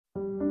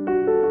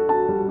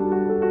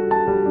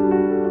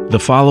The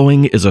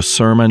following is a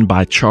sermon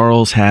by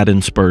Charles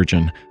Haddon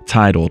Spurgeon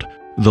titled,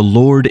 "The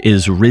Lord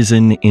is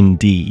Risen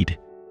Indeed,"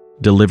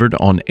 delivered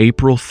on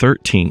April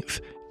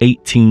 13th,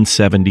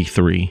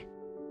 1873.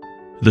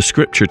 The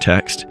scripture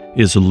text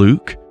is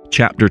Luke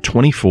chapter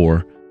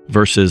 24,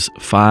 verses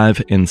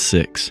 5 and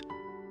 6.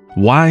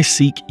 "Why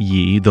seek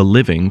ye the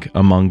living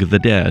among the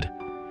dead?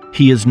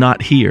 He is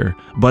not here,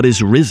 but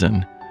is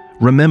risen.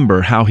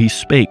 Remember how he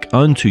spake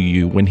unto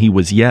you when he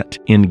was yet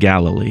in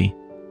Galilee."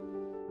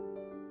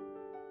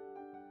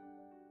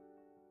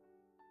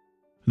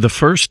 The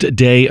first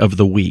day of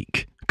the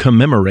week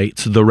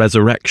commemorates the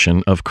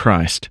resurrection of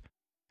Christ,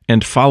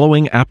 and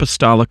following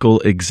apostolical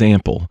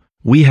example,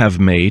 we have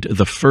made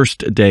the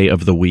first day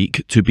of the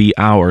week to be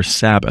our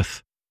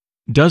Sabbath.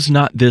 Does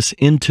not this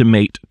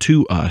intimate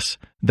to us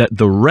that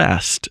the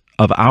rest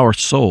of our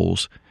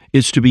souls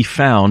is to be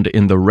found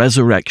in the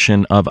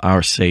resurrection of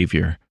our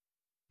Savior?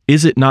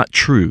 Is it not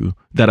true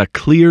that a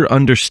clear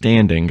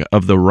understanding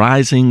of the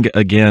rising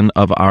again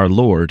of our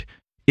Lord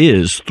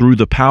is, through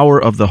the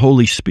power of the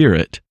Holy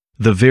Spirit,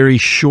 the very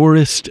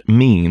surest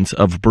means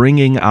of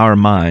bringing our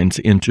minds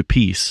into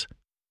peace?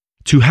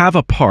 To have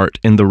a part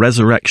in the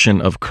resurrection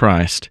of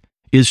Christ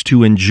is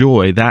to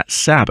enjoy that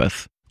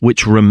Sabbath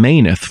which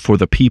remaineth for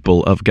the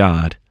people of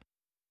God.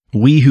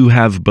 We who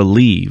have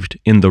believed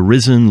in the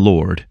risen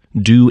Lord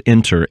do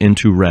enter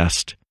into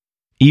rest,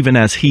 even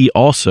as he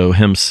also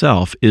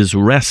himself is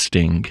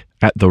resting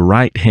at the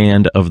right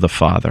hand of the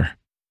Father.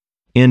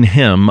 In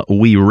him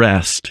we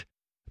rest,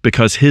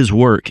 because his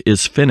work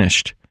is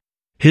finished,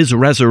 his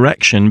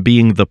resurrection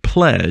being the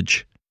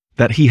pledge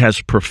that he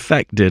has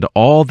perfected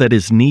all that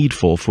is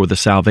needful for the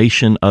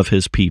salvation of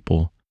his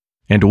people,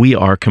 and we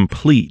are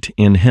complete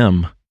in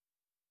him.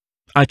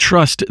 I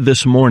trust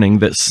this morning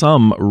that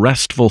some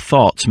restful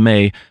thoughts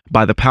may,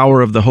 by the power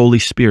of the Holy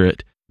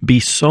Spirit, be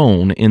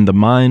sown in the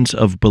minds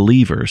of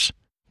believers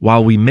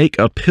while we make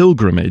a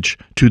pilgrimage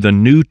to the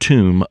new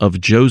tomb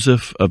of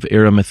Joseph of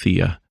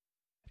Arimathea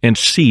and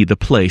see the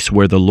place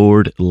where the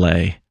Lord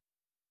lay.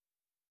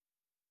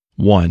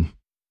 1.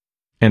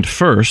 And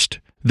first,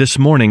 this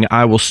morning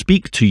I will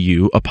speak to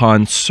you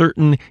upon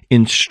certain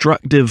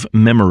instructive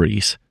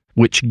memories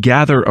which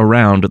gather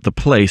around the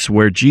place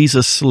where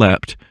Jesus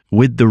slept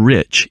with the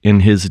rich in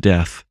his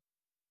death.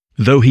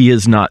 Though he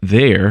is not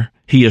there,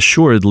 he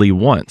assuredly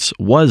once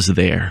was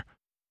there.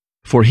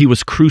 For he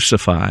was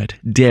crucified,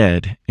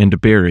 dead, and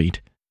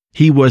buried.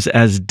 He was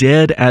as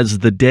dead as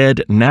the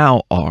dead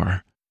now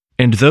are.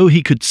 And though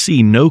he could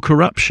see no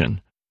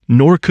corruption,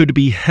 nor could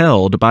be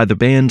held by the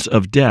bands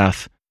of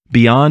death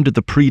beyond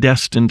the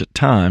predestined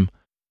time,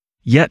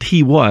 yet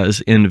he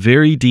was in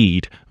very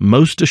deed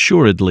most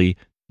assuredly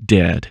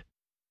dead.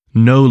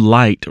 No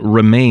light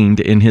remained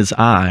in his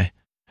eye,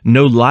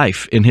 no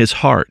life in his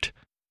heart.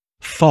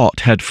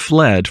 Thought had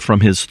fled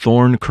from his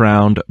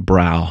thorn-crowned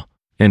brow,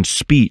 and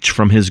speech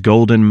from his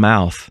golden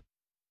mouth.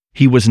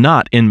 He was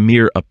not in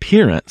mere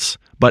appearance,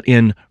 but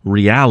in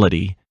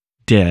reality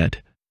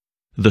dead.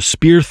 The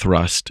spear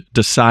thrust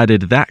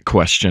decided that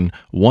question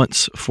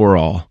once for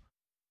all.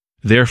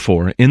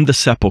 Therefore, in the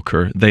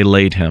sepulchre they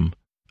laid him,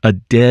 a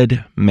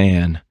dead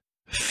man,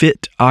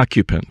 fit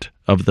occupant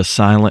of the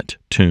silent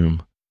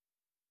tomb.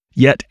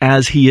 Yet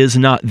as he is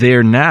not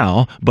there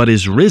now, but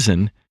is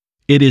risen,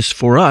 it is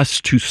for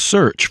us to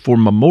search for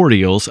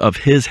memorials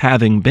of his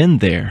having been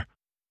there.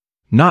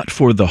 Not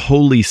for the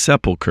holy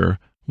sepulchre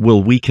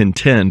will we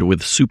contend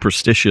with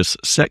superstitious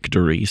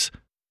sectaries,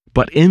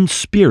 but in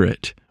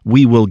spirit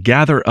we will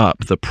gather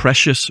up the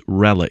precious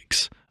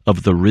relics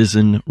of the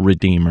risen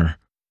Redeemer.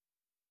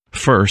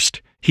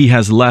 First, he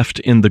has left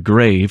in the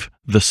grave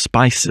the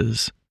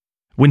spices.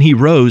 When he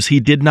rose,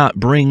 he did not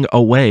bring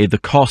away the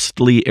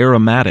costly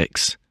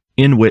aromatics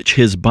in which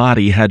his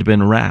body had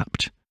been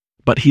wrapped,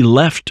 but he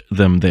left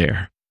them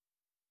there.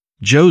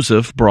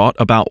 Joseph brought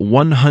about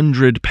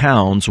 100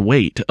 pounds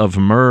weight of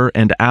myrrh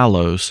and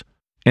aloes,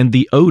 and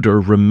the odor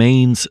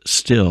remains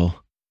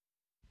still.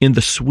 In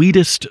the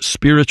sweetest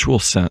spiritual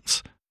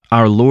sense,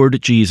 our Lord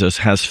Jesus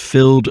has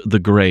filled the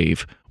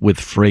grave with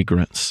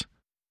fragrance.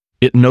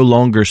 It no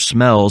longer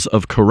smells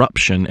of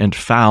corruption and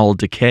foul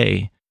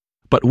decay,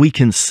 but we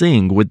can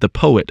sing with the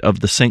poet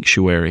of the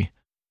sanctuary,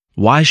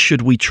 "Why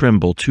should we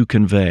tremble to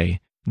convey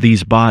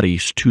these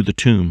bodies to the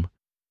tomb?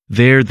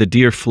 There the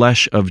dear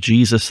flesh of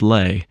Jesus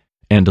lay,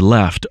 and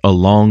left a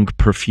long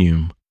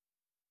perfume.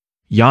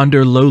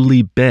 Yonder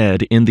lowly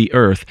bed in the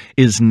earth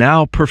is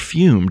now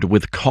perfumed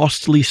with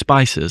costly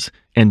spices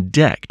and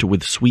decked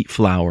with sweet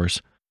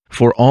flowers,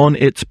 for on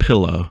its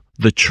pillow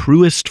the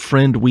truest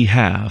friend we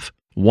have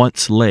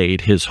once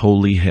laid his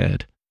holy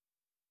head.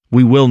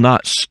 We will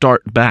not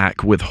start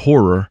back with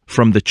horror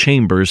from the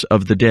chambers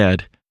of the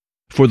dead,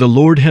 for the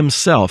Lord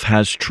himself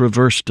has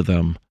traversed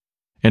them,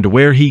 and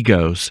where he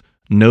goes,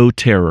 no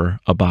terror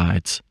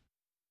abides.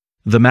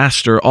 The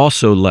Master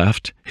also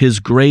left his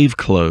grave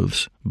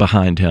clothes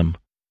behind him.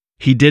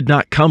 He did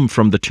not come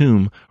from the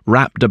tomb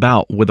wrapped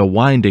about with a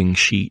winding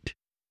sheet.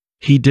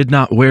 He did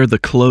not wear the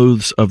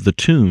clothes of the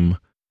tomb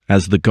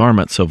as the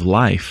garments of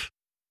life.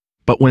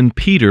 But when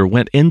Peter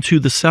went into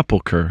the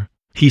sepulchre,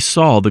 He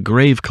saw the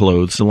grave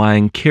clothes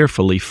lying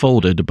carefully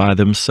folded by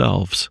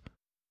themselves.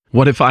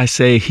 What if I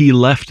say he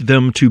left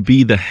them to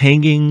be the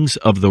hangings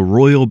of the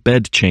royal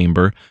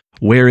bedchamber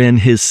wherein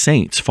his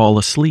saints fall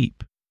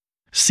asleep?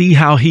 See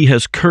how he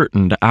has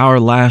curtained our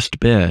last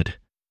bed.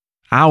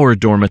 Our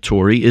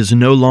dormitory is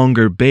no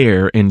longer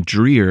bare and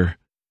drear,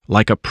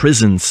 like a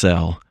prison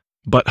cell,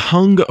 but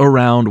hung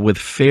around with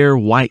fair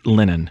white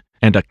linen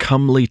and a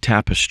comely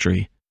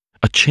tapestry,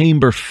 a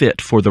chamber fit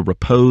for the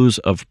repose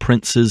of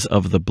princes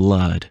of the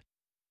blood.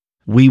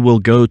 We will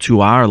go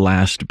to our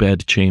last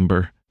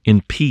bedchamber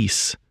in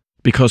peace,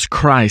 because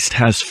Christ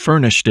has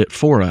furnished it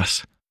for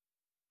us.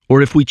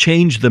 Or if we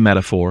change the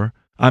metaphor,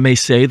 I may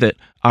say that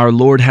our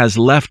Lord has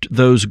left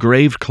those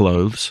grave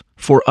clothes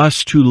for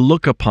us to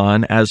look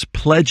upon as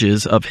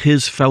pledges of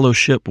His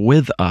fellowship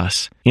with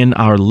us in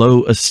our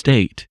low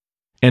estate,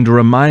 and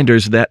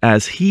reminders that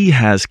as He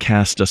has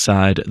cast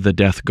aside the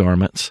death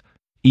garments,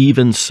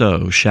 even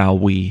so shall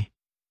we.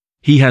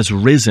 He has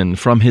risen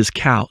from His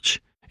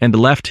couch and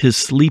left His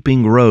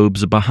sleeping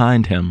robes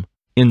behind Him,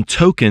 in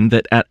token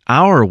that at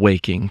our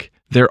waking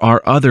there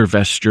are other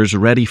vestures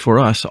ready for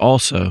us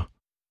also.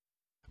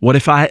 What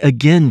if I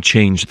again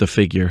change the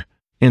figure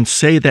and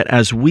say that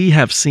as we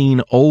have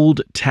seen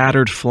old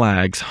tattered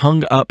flags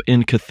hung up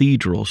in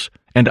cathedrals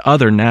and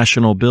other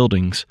national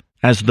buildings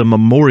as the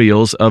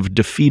memorials of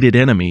defeated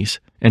enemies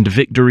and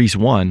victories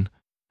won,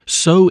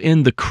 so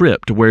in the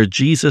crypt where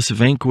Jesus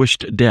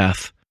vanquished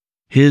death,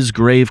 His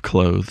grave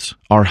clothes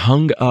are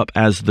hung up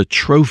as the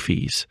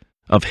trophies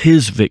of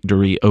His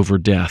victory over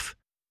death,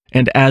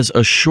 and as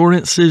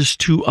assurances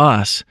to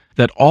us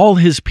that all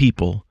His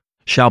people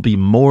shall be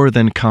more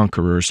than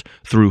conquerors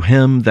through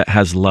Him that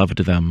has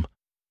loved them.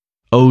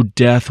 O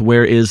death,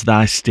 where is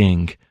thy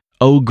sting?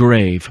 O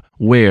grave,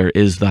 where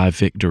is thy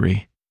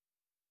victory?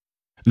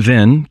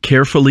 Then,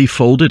 carefully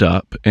folded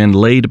up and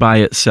laid by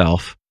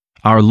itself,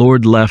 our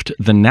Lord left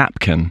the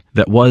napkin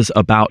that was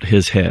about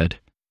His head.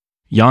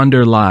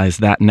 Yonder lies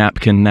that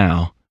napkin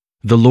now.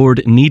 The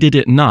Lord needed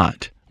it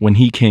not when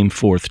He came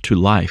forth to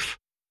life.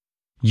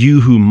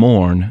 You who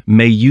mourn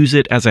may use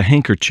it as a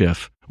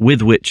handkerchief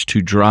with which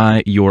to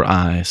dry your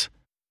eyes.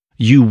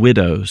 You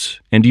widows,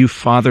 and you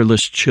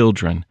fatherless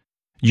children,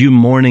 you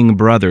mourning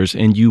brothers,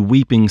 and you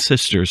weeping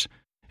sisters,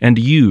 and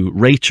you,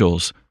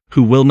 Rachels,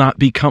 who will not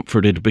be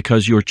comforted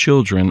because your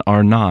children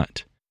are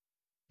not.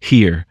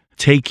 Here,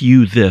 take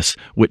you this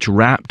which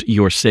wrapped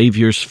your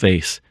Savior's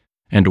face,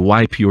 and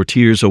wipe your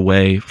tears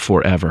away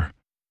forever.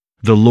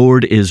 The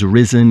Lord is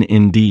risen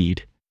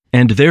indeed,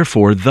 and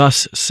therefore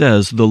thus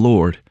says the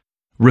Lord,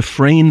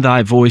 refrain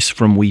thy voice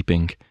from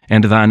weeping,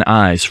 and thine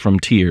eyes from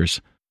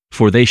tears,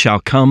 for they shall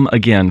come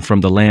again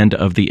from the land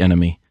of the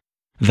enemy.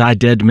 Thy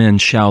dead men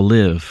shall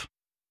live.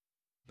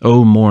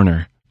 O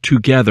mourner,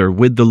 together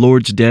with the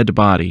Lord's dead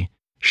body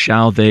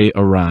shall they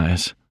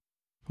arise.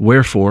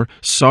 Wherefore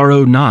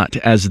sorrow not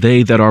as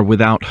they that are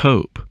without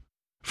hope.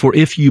 For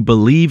if you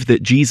believe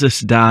that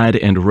Jesus died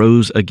and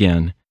rose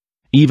again,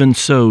 even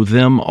so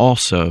them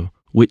also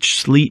which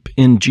sleep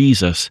in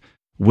Jesus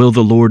will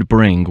the Lord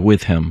bring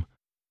with Him.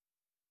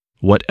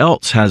 What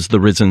else has the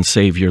risen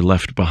Savior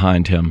left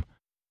behind Him?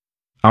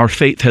 Our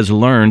faith has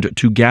learned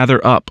to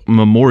gather up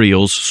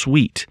memorials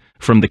sweet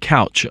from the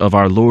couch of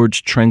our Lord's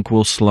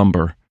tranquil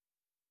slumber.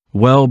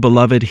 Well,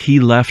 beloved, He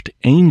left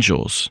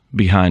angels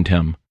behind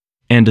Him,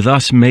 and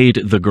thus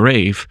made the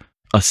grave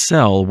a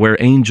cell where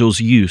angels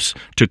use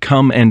to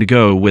come and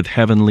go with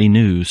heavenly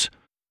news.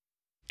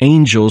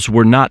 Angels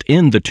were not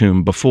in the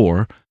tomb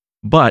before,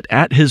 but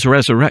at His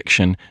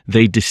resurrection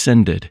they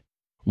descended.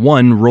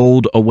 One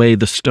rolled away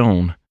the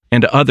stone,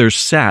 and others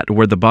sat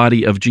where the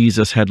body of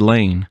Jesus had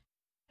lain.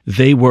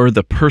 They were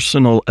the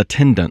personal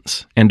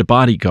attendants and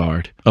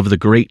bodyguard of the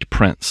great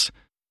prince,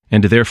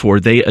 and therefore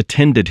they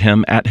attended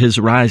Him at His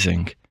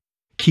rising,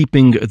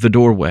 keeping the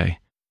doorway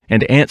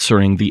and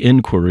answering the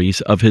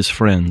inquiries of His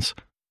friends.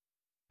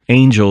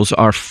 Angels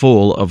are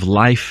full of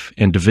life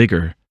and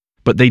vigor,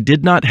 but they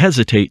did not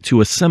hesitate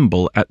to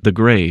assemble at the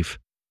grave,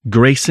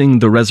 gracing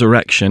the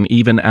resurrection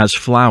even as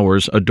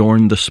flowers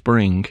adorn the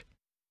spring.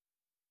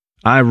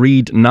 I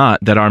read not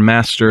that our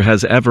Master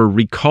has ever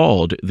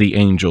recalled the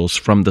angels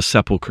from the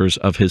sepulchres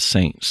of His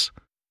saints.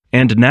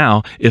 And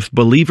now, if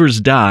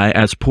believers die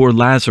as poor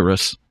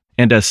Lazarus,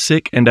 and as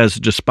sick and as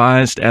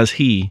despised as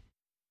he,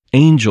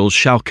 angels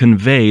shall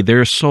convey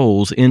their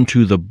souls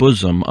into the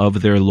bosom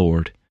of their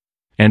Lord,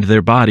 and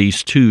their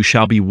bodies too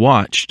shall be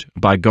watched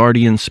by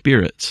guardian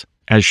spirits,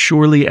 as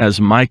surely as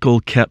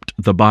Michael kept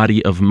the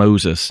body of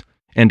Moses,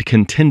 and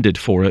contended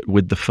for it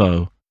with the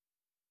foe.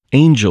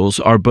 Angels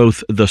are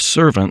both the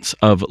servants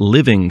of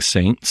living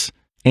saints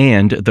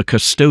and the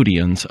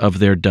custodians of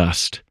their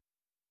dust.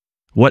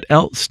 What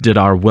else did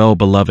our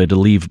well-beloved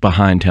leave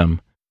behind Him?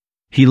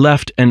 He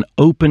left an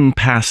open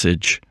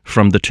passage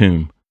from the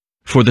tomb,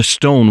 for the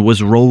stone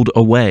was rolled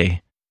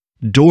away.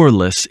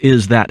 Doorless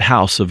is that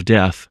house of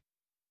death.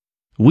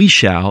 We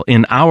shall,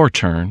 in our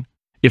turn,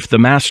 if the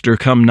Master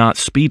come not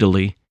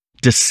speedily,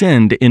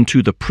 descend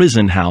into the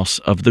prison house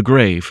of the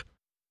grave.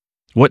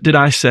 What did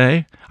I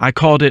say? I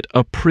called it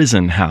a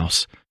prison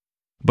house.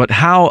 But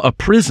how a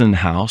prison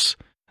house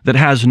that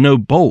has no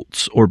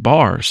bolts or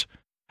bars?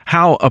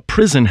 How a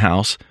prison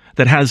house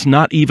that has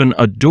not even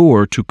a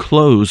door to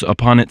close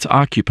upon its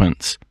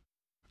occupants?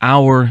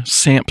 Our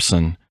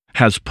Samson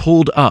has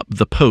pulled up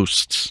the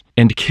posts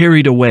and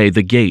carried away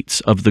the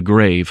gates of the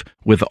grave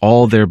with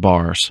all their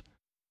bars.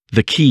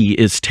 The key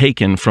is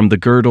taken from the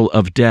girdle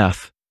of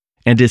death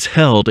and is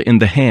held in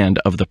the hand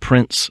of the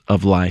Prince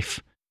of Life.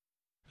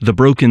 The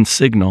broken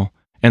signal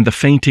and the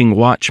fainting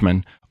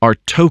watchman are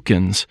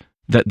tokens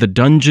that the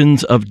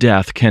dungeons of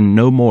death can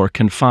no more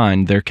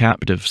confine their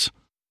captives.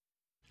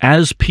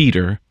 As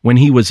Peter, when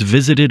he was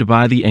visited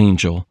by the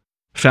angel,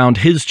 found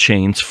his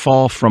chains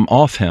fall from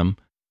off him,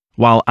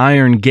 while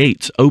iron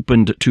gates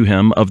opened to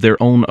him of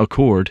their own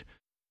accord,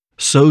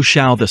 so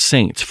shall the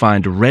saints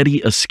find ready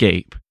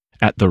escape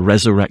at the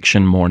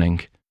resurrection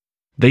morning.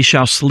 They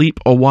shall sleep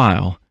a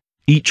while,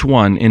 each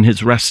one in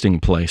his resting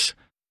place,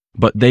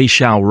 but they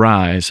shall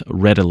rise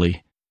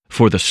readily,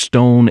 for the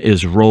stone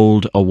is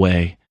rolled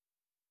away.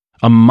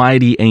 A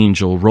mighty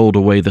angel rolled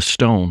away the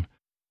stone,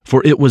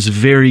 for it was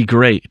very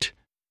great.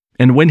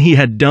 And when he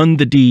had done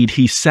the deed,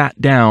 he sat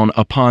down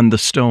upon the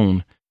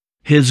stone.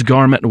 His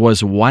garment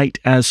was white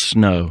as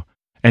snow,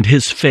 and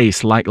his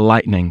face like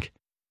lightning.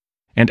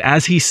 And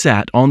as he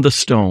sat on the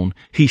stone,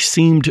 he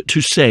seemed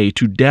to say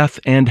to death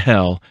and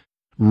hell,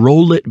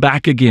 "Roll it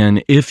back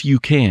again if you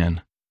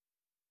can."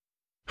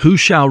 Who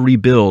shall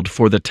rebuild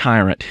for the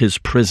tyrant his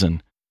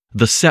prison?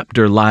 The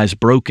scepter lies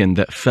broken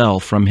that fell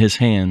from his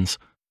hands.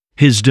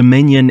 His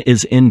dominion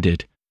is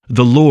ended.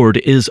 The Lord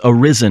is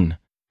arisen.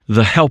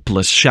 The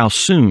helpless shall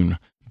soon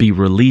be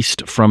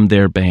released from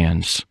their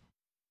bands.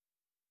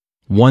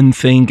 One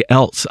thing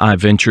else I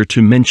venture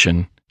to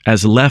mention,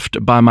 as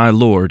left by my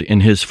Lord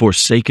in his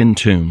forsaken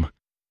tomb.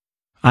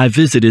 I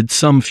visited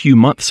some few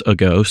months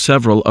ago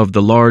several of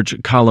the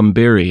large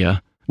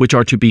columbaria which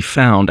are to be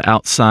found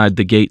outside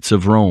the gates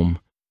of Rome.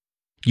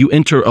 You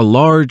enter a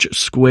large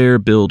square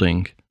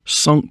building,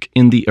 sunk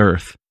in the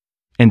earth,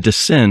 and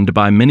descend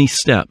by many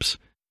steps,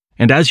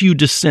 and as you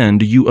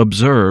descend you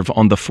observe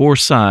on the four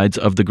sides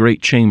of the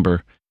great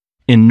chamber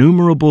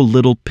innumerable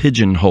little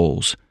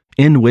pigeonholes,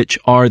 in which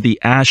are the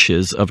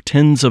ashes of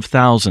tens of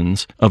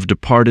thousands of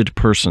departed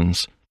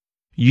persons.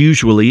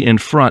 Usually in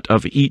front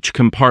of each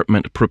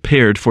compartment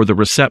prepared for the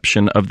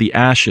reception of the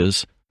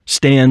ashes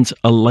stands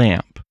a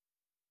lamp.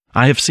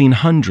 I have seen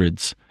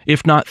hundreds,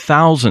 if not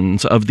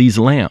thousands, of these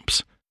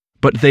lamps,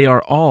 but they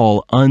are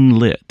all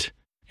unlit,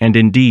 and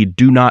indeed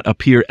do not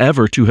appear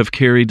ever to have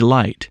carried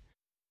light.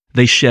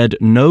 They shed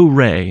no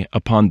ray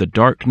upon the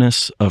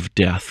darkness of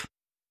death.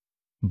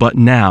 But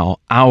now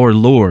our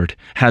Lord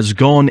has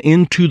gone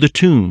into the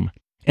tomb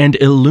and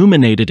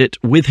illuminated it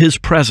with his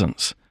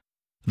presence.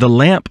 The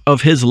lamp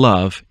of his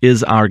love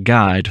is our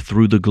guide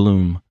through the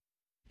gloom.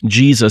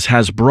 Jesus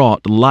has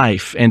brought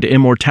life and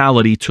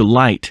immortality to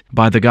light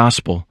by the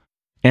gospel,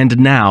 and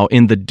now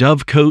in the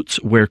dovecotes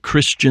where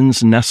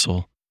Christians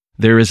nestle,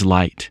 there is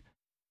light.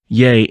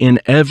 Yea, in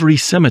every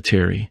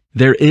cemetery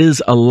there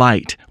is a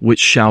light which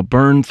shall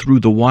burn through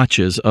the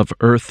watches of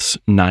earth's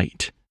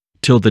night,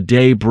 till the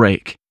day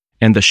break,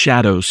 and the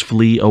shadows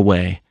flee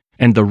away,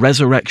 and the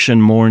resurrection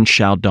morn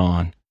shall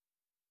dawn.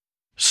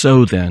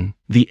 So then,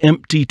 the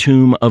empty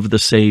tomb of the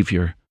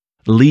Savior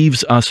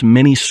leaves us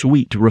many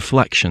sweet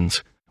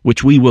reflections,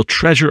 which we will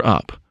treasure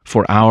up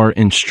for our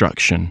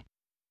instruction.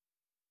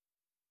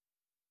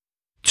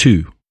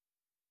 2.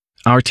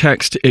 Our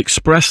text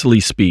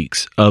expressly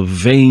speaks of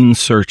vain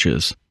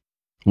searches.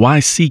 Why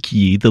seek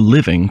ye the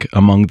living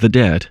among the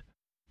dead?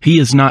 He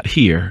is not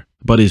here,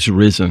 but is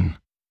risen.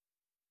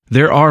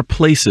 There are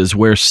places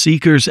where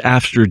seekers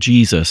after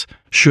Jesus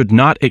should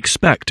not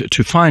expect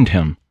to find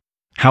him,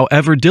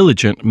 however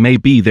diligent may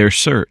be their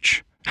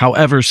search,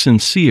 however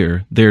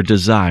sincere their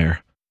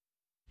desire.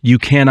 You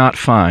cannot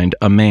find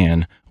a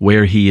man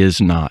where he is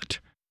not,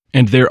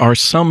 and there are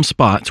some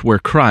spots where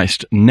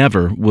Christ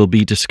never will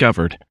be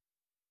discovered.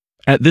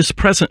 At this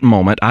present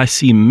moment I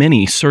see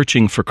many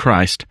searching for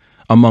Christ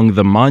among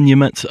the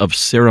monuments of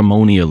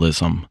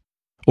ceremonialism,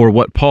 or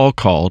what Paul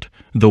called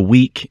the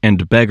weak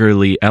and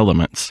beggarly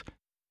elements,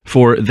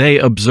 for they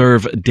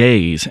observe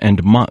days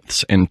and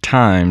months and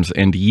times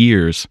and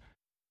years.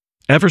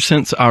 Ever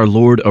since our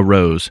Lord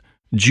arose,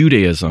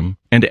 Judaism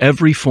and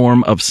every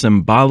form of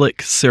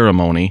symbolic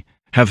ceremony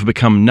have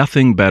become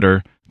nothing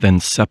better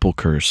than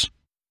sepulchres.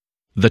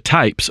 The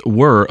types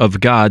were of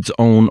God's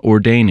own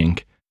ordaining,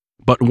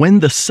 but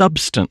when the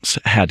substance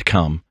had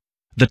come,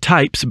 the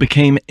types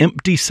became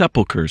empty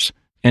sepulchres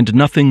and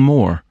nothing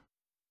more.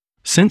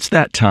 Since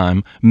that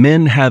time,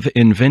 men have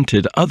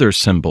invented other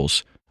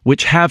symbols,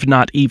 which have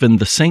not even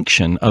the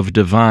sanction of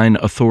divine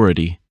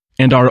authority,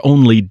 and are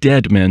only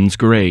dead men's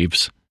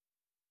graves.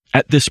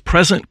 At this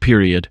present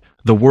period,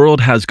 the world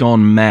has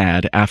gone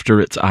mad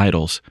after its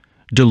idols,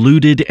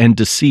 deluded and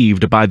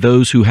deceived by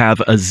those who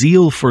have a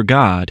zeal for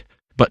God,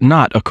 but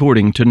not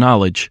according to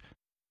knowledge.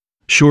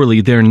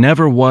 Surely there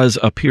never was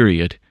a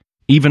period,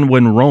 even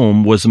when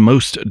Rome was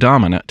most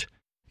dominant,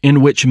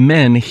 in which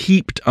men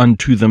heaped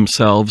unto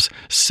themselves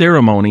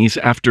ceremonies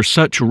after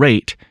such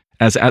rate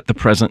as at the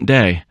present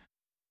day.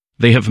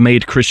 They have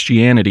made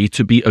Christianity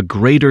to be a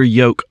greater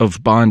yoke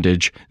of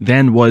bondage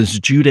than was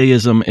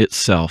Judaism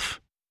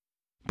itself.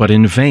 But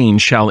in vain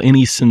shall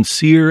any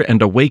sincere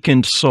and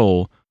awakened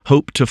soul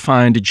hope to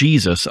find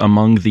Jesus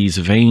among these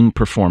vain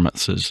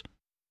performances.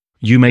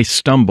 You may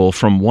stumble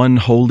from one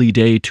holy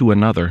day to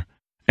another,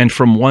 and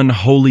from one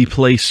holy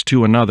place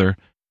to another,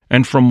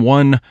 and from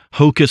one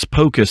hocus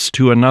pocus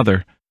to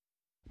another,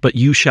 but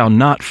you shall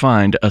not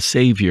find a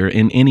Savior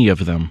in any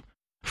of them,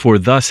 for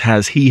thus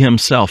has he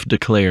himself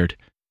declared,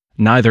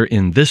 neither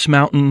in this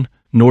mountain,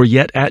 nor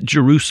yet at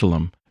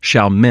Jerusalem,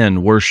 shall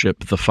men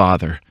worship the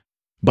Father.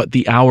 But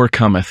the hour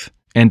cometh,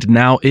 and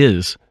now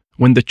is,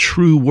 when the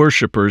true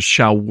worshippers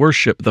shall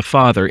worship the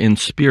Father in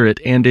spirit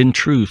and in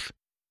truth,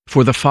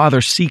 for the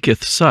Father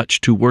seeketh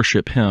such to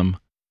worship him.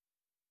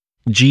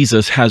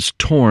 Jesus has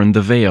torn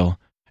the veil,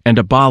 and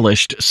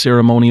abolished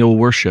ceremonial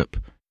worship,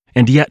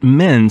 and yet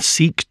men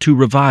seek to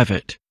revive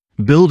it,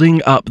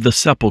 building up the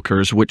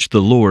sepulchres which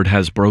the Lord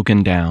has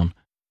broken down.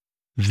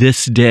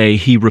 This day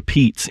he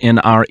repeats in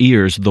our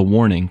ears the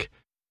warning,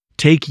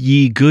 Take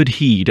ye good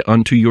heed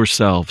unto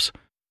yourselves,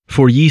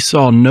 for ye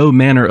saw no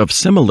manner of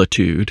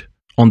similitude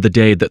on the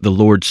day that the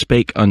Lord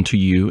spake unto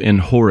you in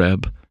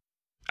Horeb,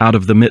 out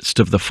of the midst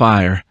of the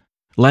fire,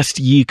 lest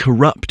ye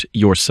corrupt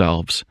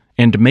yourselves,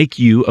 and make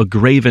you a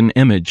graven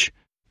image,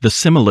 the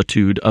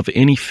similitude of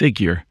any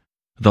figure,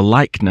 the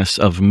likeness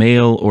of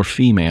male or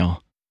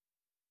female.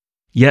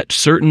 Yet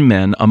certain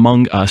men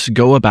among us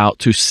go about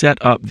to set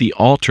up the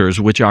altars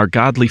which our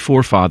godly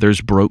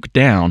forefathers broke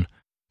down,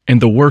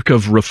 and the work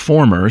of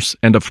reformers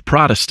and of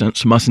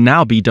Protestants must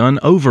now be done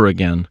over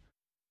again.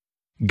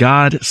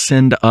 God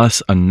send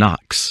us a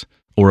Knox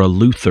or a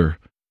Luther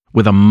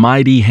with a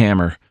mighty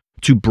hammer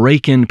to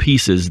break in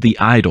pieces the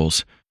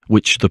idols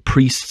which the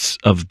priests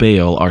of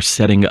Baal are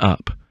setting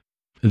up.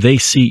 They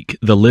seek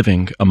the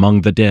living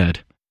among the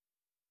dead.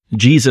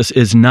 Jesus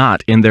is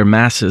not in their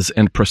masses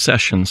and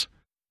processions.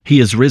 He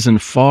is risen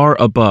far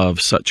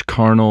above such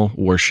carnal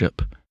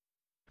worship.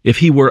 If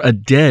he were a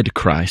dead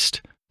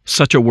Christ,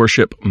 such a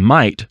worship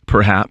might,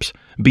 perhaps,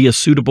 be a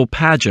suitable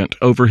pageant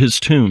over his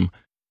tomb.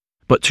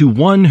 But to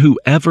one who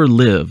ever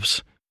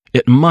lives,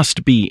 it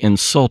must be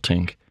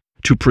insulting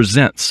to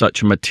present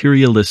such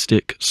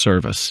materialistic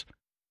service.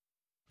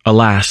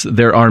 Alas,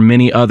 there are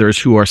many others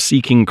who are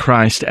seeking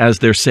Christ as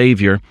their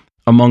Savior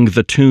among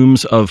the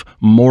tombs of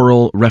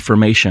moral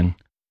reformation.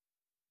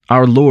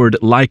 Our Lord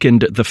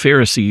likened the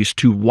Pharisees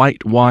to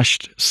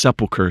whitewashed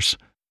sepulchres.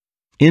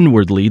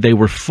 Inwardly they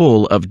were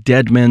full of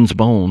dead men's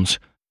bones,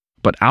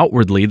 but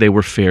outwardly they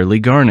were fairly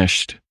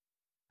garnished.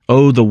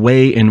 Oh, the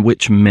way in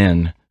which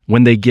men,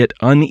 when they get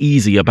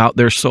uneasy about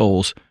their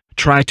souls,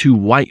 try to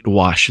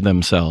whitewash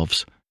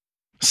themselves.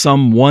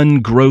 Some one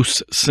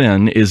gross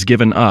sin is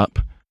given up,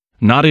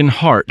 not in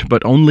heart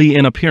but only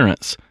in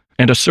appearance,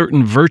 and a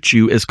certain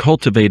virtue is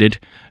cultivated,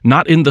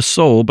 not in the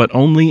soul but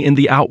only in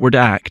the outward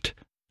act,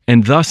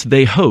 and thus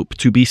they hope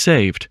to be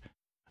saved,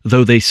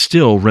 though they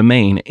still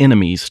remain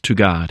enemies to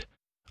God,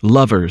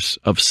 lovers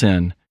of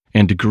sin,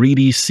 and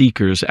greedy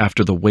seekers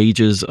after the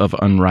wages of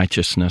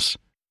unrighteousness.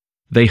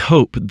 They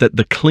hope that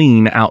the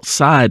clean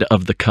outside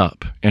of the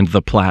cup and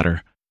the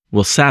platter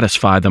will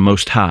satisfy the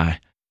Most High,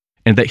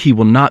 and that he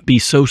will not be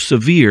so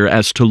severe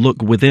as to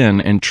look within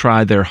and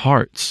try their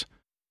hearts.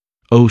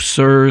 O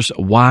sirs,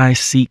 why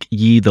seek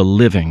ye the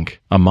living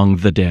among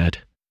the dead?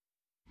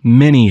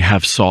 Many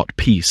have sought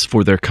peace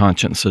for their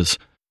consciences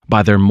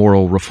by their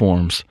moral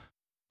reforms,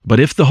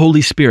 but if the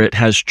Holy Spirit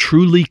has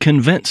truly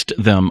convinced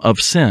them of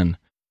sin,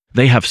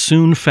 they have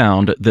soon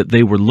found that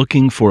they were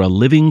looking for a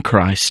living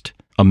Christ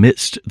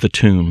amidst the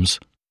tombs.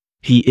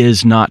 He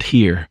is not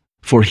here,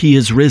 for he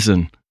is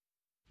risen.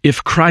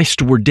 If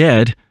Christ were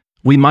dead,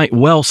 we might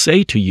well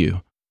say to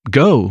you,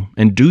 Go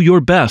and do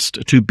your best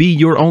to be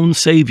your own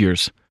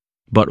saviors.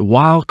 But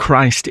while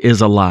Christ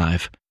is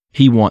alive,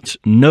 he wants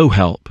no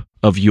help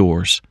of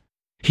yours.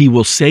 He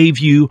will save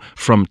you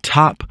from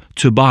top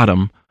to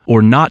bottom,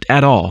 or not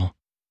at all.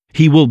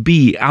 He will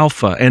be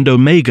Alpha and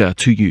Omega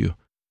to you.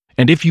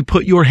 And if you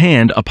put your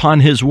hand upon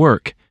his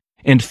work,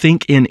 and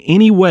think in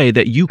any way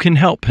that you can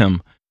help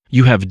him,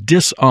 you have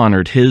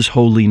dishonored his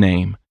holy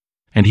name,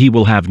 and he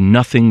will have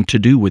nothing to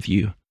do with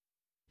you.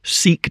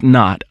 Seek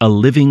not a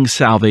living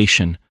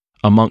salvation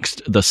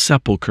amongst the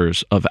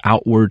sepulchres of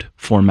outward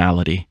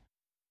formality.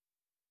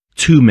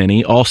 Too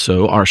many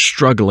also are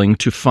struggling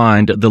to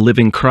find the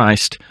living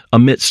Christ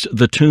amidst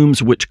the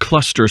tombs which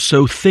cluster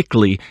so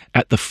thickly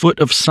at the foot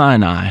of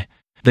Sinai.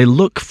 They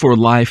look for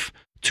life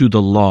to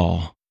the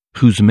law,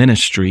 whose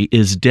ministry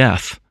is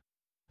death.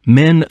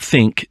 Men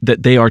think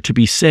that they are to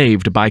be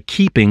saved by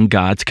keeping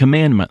God's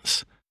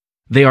commandments.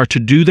 They are to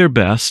do their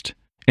best,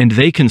 and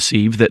they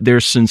conceive that their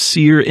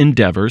sincere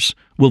endeavors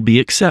will be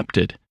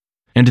accepted,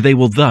 and they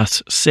will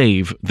thus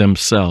save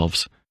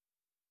themselves.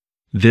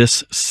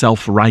 This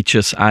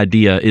self-righteous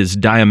idea is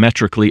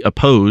diametrically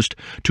opposed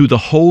to the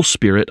whole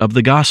spirit of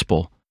the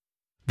gospel.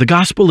 The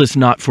gospel is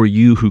not for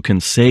you who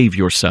can save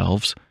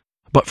yourselves,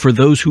 but for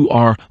those who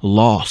are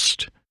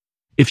lost.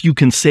 If you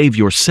can save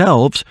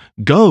yourselves,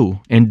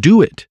 go and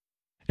do it.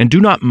 And do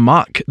not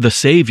mock the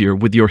Savior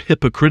with your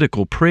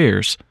hypocritical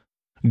prayers.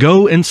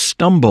 Go and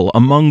stumble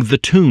among the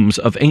tombs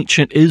of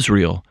ancient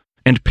Israel,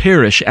 and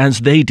perish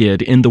as they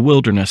did in the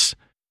wilderness.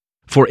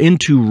 For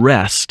into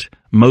rest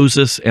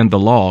Moses and the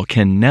law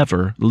can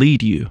never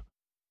lead you.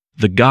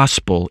 The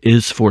gospel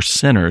is for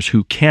sinners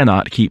who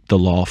cannot keep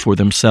the law for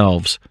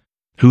themselves,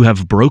 who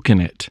have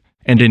broken it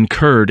and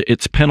incurred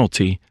its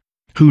penalty,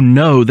 who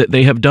know that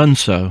they have done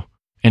so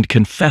and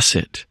confess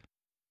it.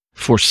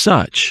 For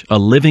such a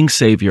living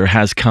Savior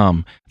has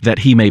come, that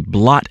he may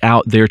blot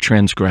out their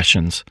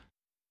transgressions.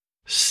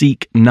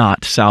 Seek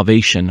not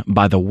salvation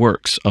by the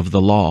works of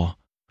the law,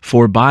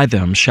 for by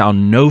them shall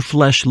no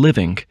flesh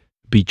living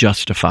be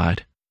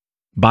justified.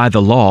 By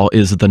the law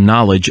is the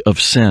knowledge of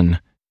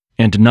sin,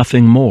 and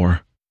nothing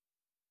more.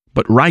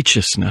 But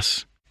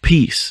righteousness,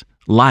 peace,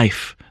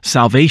 life,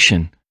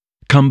 salvation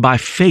come by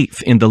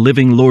faith in the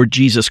living Lord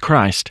Jesus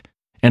Christ,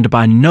 and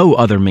by no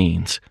other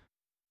means.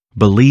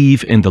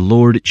 Believe in the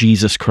Lord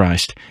Jesus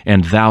Christ,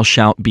 and thou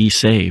shalt be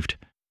saved.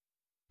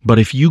 But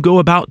if you go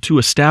about to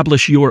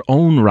establish your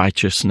own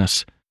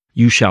righteousness,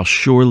 you shall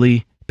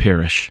surely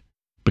perish,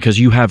 because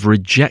you have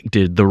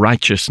rejected the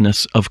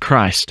righteousness of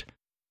Christ.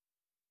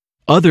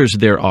 Others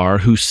there are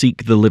who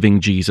seek the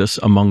living Jesus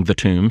among the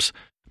tombs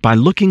by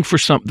looking for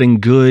something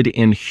good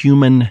in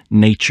human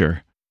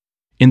nature,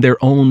 in their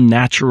own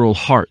natural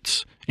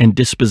hearts and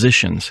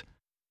dispositions.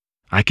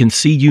 I can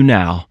see you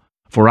now,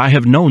 for I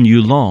have known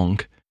you long,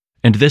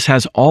 and this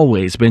has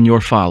always been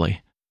your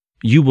folly.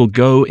 You will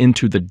go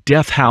into the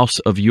death house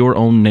of your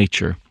own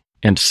nature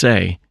and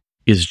say,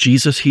 "Is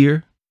Jesus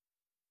here?"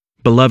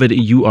 Beloved,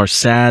 you are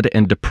sad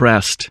and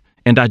depressed,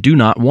 and I do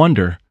not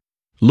wonder.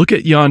 Look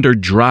at yonder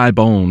dry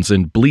bones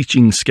and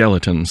bleaching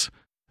skeletons.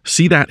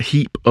 See that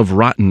heap of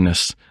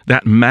rottenness,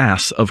 that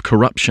mass of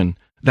corruption,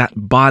 that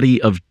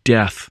body of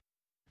death.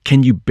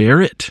 Can you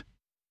bear it?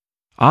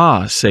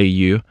 Ah, say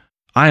you,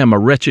 I am a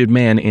wretched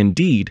man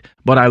indeed,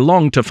 but I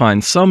long to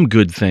find some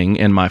good thing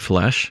in my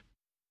flesh.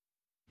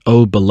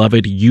 Oh,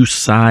 beloved, you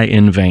sigh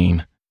in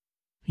vain.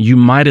 You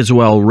might as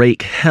well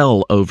rake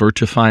hell over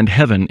to find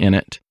heaven in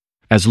it,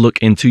 as look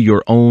into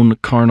your own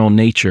carnal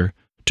nature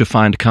to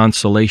find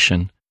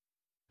consolation.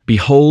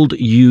 Behold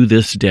you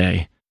this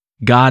day,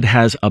 God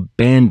has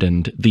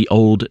abandoned the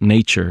old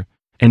nature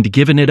and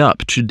given it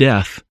up to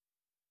death.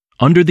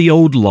 Under the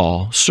old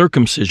law,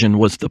 circumcision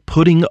was the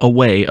putting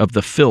away of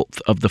the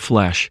filth of the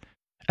flesh,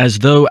 as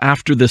though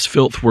after this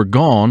filth were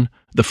gone,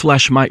 the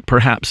flesh might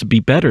perhaps be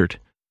bettered.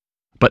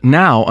 But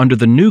now, under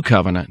the new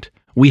covenant,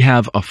 we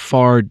have a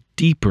far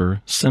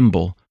deeper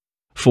symbol.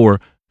 For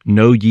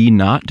know ye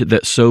not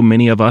that so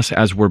many of us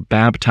as were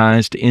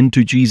baptized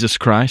into Jesus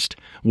Christ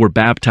were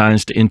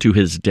baptized into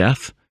his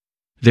death?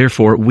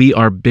 Therefore we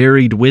are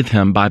buried with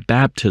him by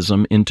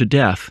baptism into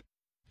death,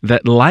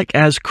 that like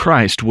as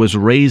Christ was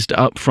raised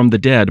up from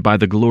the dead by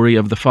the glory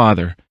of the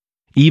Father,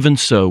 even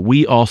so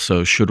we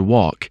also should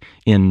walk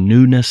in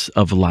newness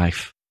of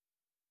life.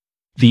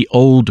 The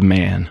old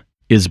man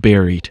is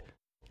buried,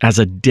 as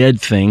a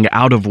dead thing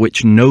out of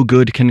which no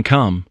good can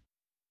come.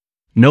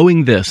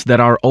 Knowing this, that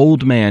our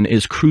old man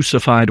is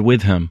crucified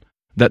with him,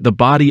 that the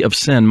body of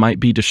sin might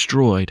be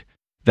destroyed,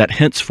 that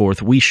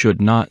henceforth we should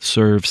not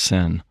serve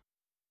sin.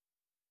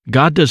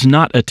 God does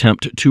not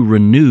attempt to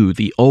renew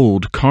the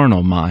old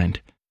carnal mind,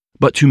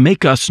 but to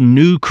make us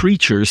new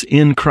creatures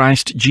in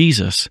Christ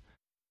Jesus.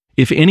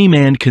 If any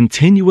man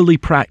continually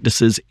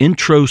practices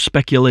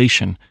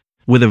introspeculation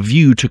with a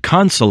view to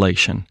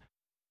consolation,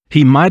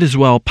 he might as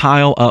well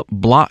pile up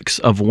blocks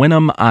of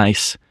Wenham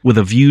ice with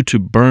a view to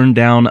burn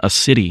down a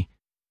city.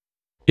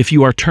 If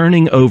you are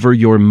turning over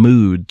your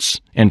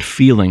moods and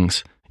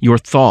feelings, your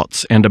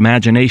thoughts and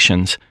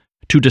imaginations,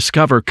 to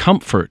discover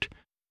comfort,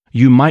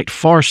 you might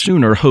far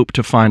sooner hope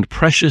to find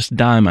precious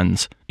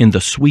diamonds in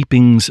the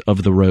sweepings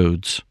of the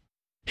roads.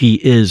 He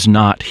is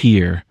not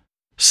here,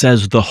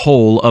 says the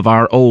whole of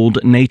our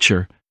old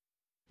nature.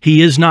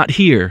 He is not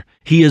here,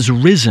 he is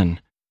risen,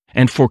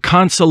 and for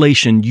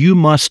consolation you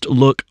must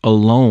look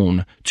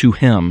alone to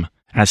him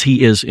as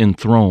he is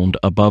enthroned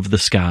above the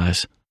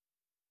skies.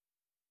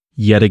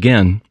 Yet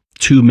again,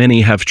 too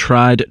many have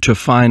tried to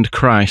find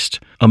Christ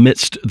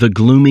amidst the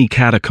gloomy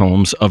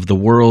catacombs of the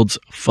world's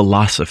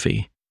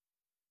philosophy.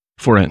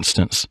 For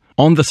instance,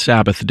 on the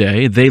Sabbath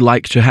day, they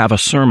like to have a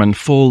sermon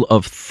full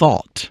of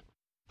thought.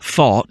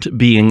 Thought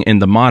being, in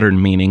the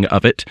modern meaning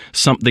of it,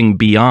 something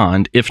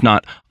beyond, if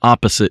not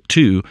opposite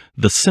to,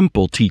 the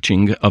simple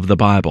teaching of the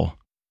Bible.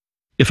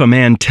 If a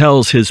man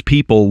tells his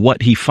people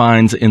what he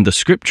finds in the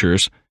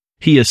Scriptures,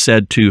 he is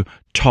said to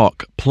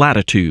talk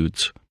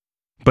platitudes.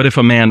 But if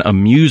a man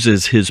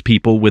amuses his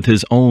people with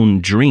his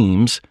own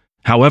dreams,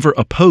 however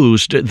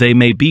opposed they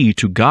may be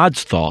to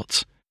God's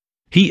thoughts,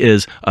 he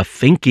is a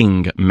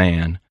thinking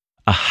man,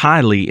 a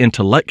highly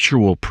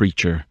intellectual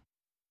preacher.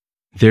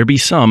 There be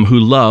some who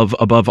love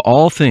above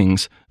all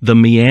things the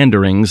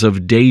meanderings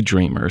of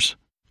daydreamers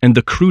and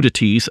the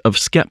crudities of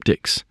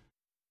skeptics.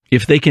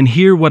 If they can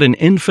hear what an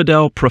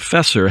infidel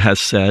professor has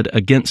said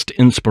against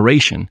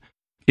inspiration,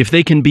 if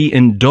they can be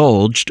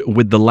indulged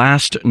with the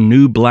last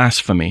new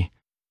blasphemy,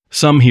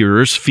 some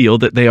hearers feel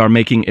that they are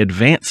making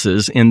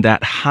advances in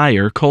that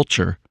higher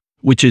culture,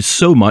 which is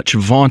so much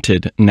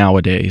vaunted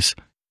nowadays.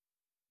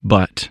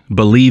 But,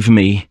 believe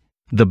me,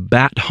 the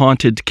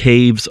bat-haunted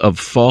caves of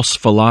false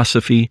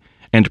philosophy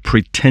and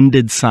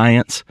pretended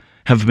science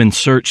have been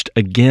searched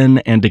again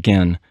and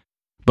again,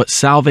 but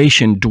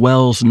salvation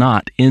dwells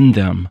not in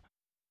them.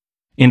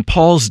 In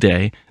Paul's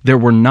day, there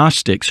were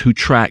Gnostics who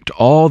tracked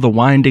all the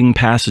winding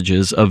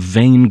passages of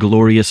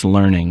vainglorious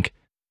learning,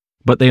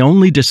 but they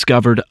only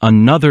discovered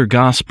another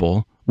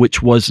gospel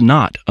which was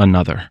not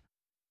another.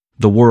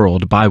 The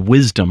world, by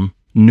wisdom,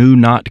 knew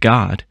not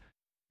God.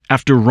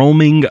 After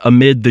roaming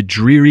amid the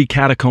dreary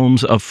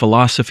catacombs of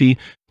philosophy,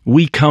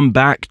 we come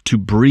back to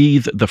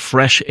breathe the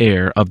fresh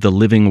air of the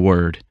living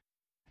Word.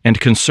 And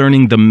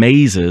concerning the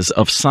mazes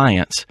of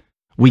science,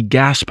 we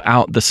gasp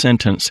out the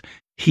sentence,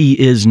 "He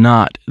is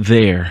not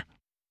there."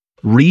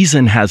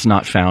 Reason has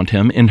not found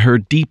him in her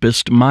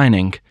deepest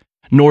mining,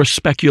 nor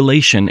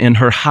speculation in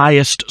her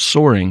highest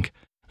soaring,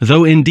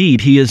 though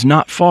indeed he is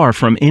not far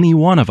from any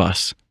one of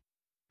us.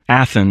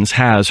 Athens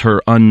has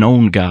her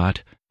unknown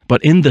God,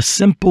 but in the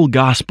simple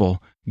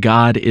gospel,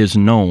 God is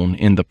known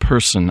in the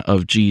person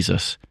of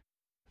Jesus.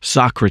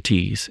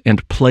 Socrates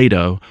and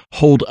Plato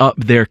hold up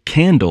their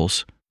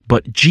candles,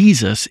 but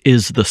Jesus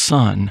is the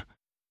sun.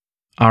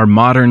 Our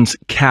moderns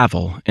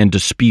cavil and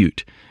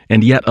dispute,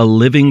 and yet a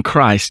living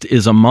Christ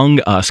is among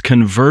us,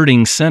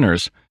 converting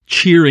sinners,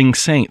 cheering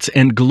saints,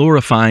 and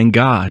glorifying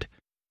God.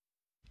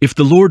 If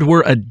the Lord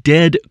were a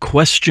dead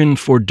question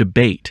for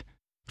debate,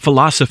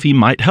 philosophy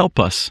might help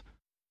us.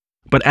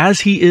 But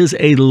as He is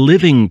a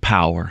living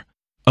power,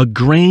 a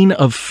grain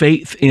of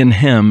faith in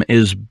Him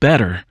is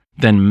better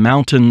than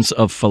mountains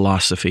of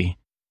philosophy.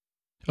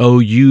 O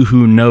you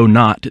who know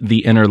not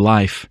the inner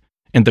life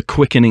and the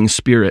quickening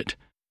Spirit,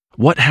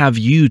 what have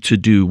you to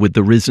do with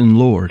the risen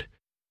Lord?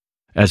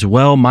 As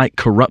well might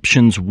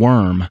corruption's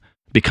worm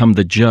become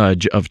the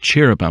judge of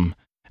cherubim,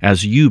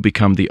 as you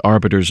become the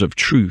arbiters of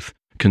truth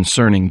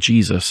concerning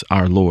Jesus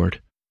our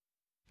Lord.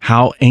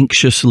 How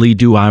anxiously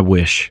do I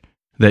wish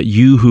that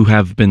you who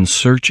have been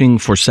searching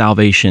for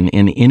salvation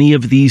in any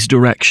of these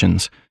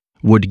directions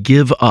would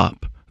give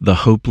up the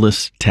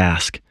hopeless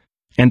task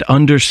and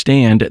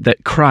understand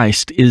that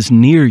Christ is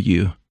near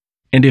you,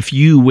 and if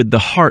you with the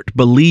heart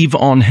believe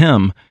on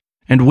Him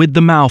and with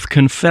the mouth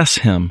confess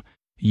Him,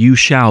 you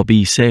shall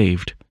be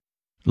saved.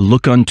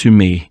 Look unto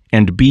me,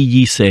 and be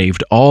ye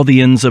saved, all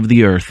the ends of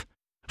the earth,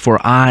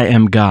 for I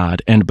am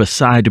God, and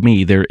beside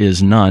me there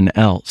is none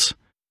else.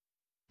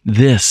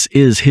 This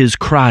is His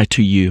cry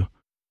to you.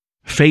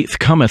 Faith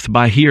cometh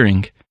by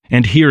hearing,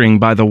 and hearing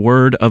by the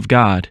word of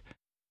God.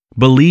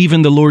 Believe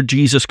in the Lord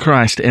Jesus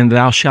Christ, and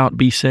thou shalt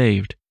be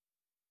saved.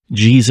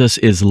 Jesus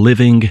is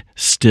living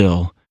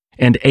still,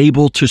 and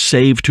able to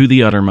save to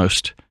the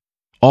uttermost.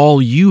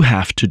 All you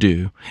have to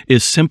do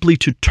is simply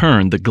to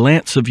turn the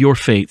glance of your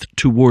faith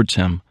towards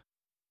Him.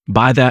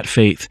 By that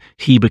faith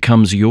He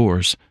becomes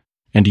yours,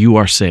 and you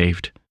are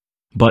saved.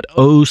 But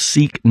oh,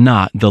 seek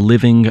not the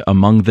living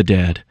among the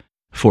dead,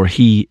 for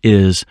He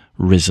is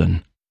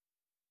risen.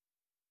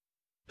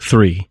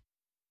 3.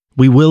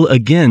 We will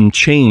again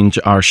change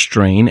our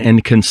strain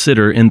and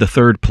consider in the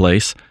third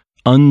place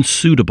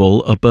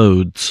unsuitable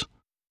abodes.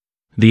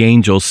 The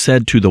angel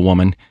said to the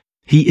woman,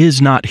 He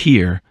is not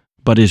here,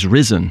 but is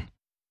risen.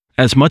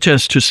 As much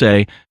as to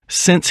say,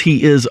 since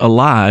He is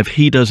alive,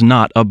 He does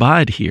not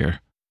abide here.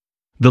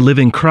 The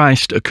living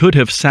Christ could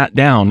have sat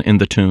down in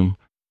the tomb.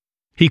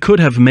 He could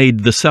have made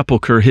the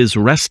sepulchre His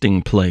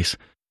resting place,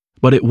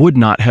 but it would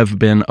not have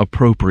been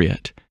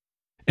appropriate.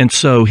 And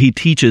so He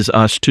teaches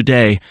us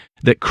today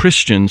that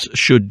Christians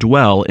should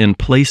dwell in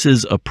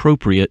places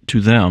appropriate to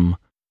them.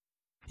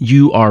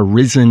 You are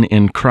risen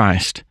in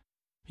Christ.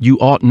 You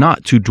ought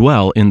not to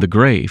dwell in the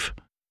grave.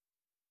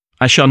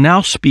 I shall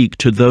now speak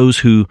to those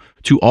who,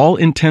 to all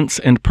intents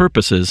and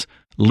purposes,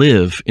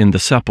 live in the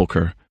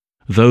sepulchre,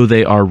 though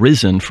they are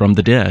risen from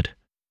the dead.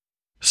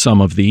 Some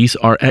of these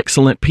are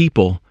excellent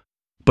people,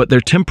 but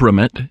their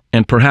temperament,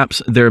 and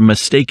perhaps their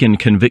mistaken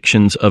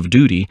convictions of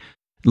duty,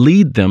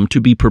 lead them to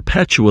be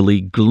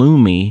perpetually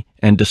gloomy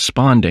and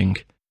desponding.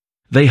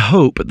 They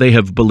hope they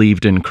have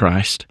believed in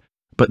Christ,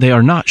 but they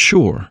are not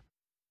sure.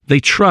 They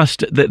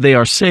trust that they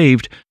are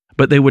saved,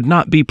 but they would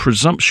not be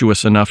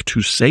presumptuous enough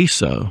to say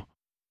so.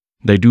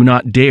 They do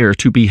not dare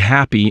to be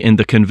happy in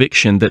the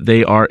conviction that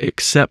they are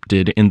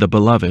accepted in the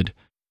Beloved.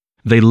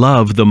 They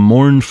love the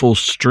mournful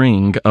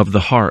string of the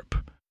harp.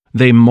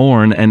 They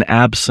mourn an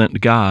absent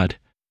God.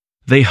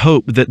 They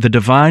hope that the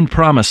divine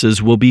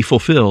promises will be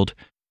fulfilled.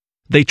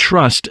 They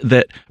trust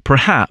that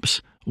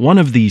perhaps one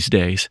of these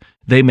days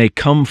they may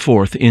come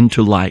forth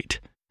into light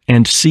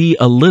and see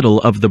a little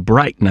of the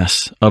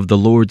brightness of the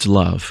Lord's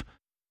love.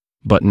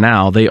 But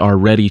now they are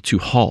ready to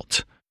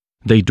halt.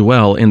 They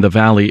dwell in the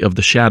valley of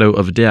the shadow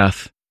of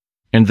death,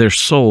 and their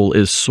soul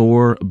is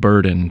sore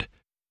burdened.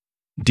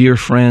 Dear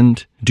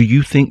friend, do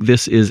you think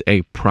this is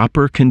a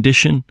proper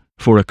condition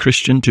for a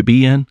Christian to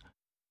be in?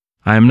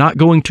 I am not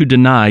going to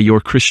deny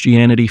your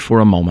Christianity for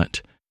a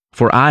moment,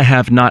 For I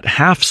have not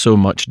half so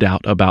much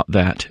doubt about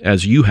that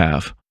as you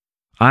have.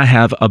 I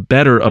have a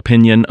better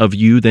opinion of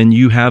you than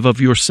you have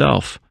of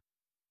yourself.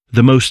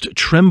 The most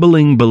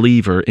trembling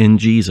believer in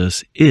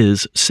Jesus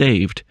is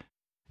saved,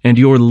 and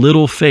your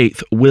little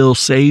faith will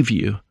save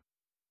you.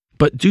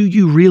 But do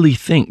you really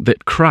think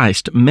that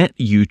Christ meant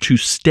you to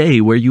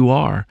stay where you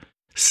are,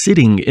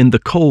 sitting in the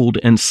cold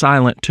and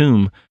silent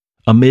tomb,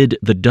 amid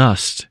the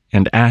dust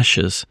and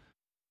ashes?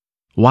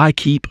 Why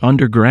keep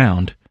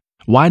underground?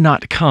 Why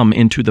not come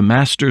into the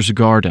Master's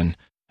garden,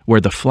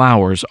 where the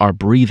flowers are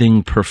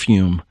breathing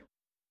perfume?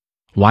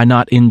 Why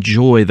not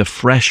enjoy the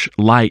fresh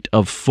light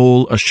of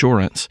full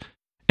assurance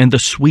and the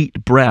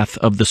sweet breath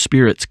of the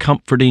Spirit's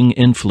comforting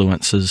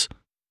influences?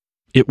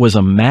 It was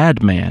a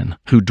madman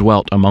who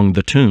dwelt among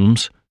the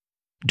tombs.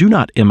 Do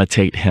not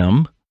imitate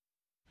him.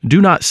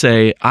 Do not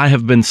say, I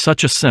have been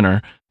such a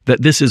sinner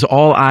that this is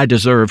all I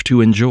deserve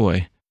to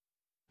enjoy.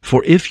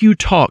 For if you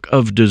talk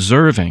of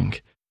deserving,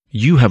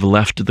 you have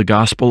left the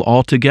gospel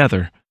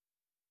altogether.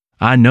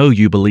 I know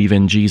you believe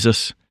in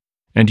Jesus,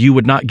 and you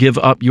would not give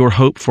up your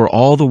hope for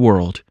all the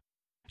world.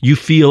 You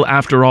feel,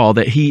 after all,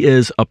 that he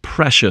is a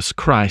precious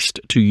Christ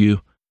to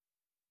you.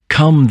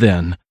 Come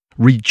then,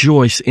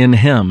 rejoice in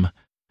him,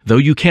 though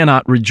you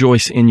cannot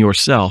rejoice in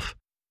yourself.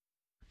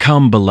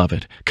 Come,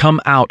 beloved, come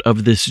out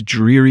of this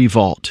dreary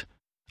vault.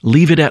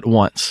 Leave it at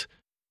once.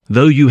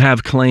 Though you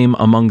have claim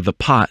among the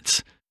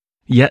pots,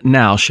 yet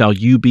now shall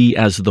you be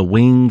as the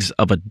wings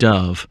of a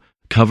dove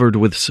covered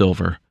with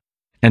silver,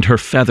 and her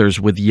feathers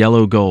with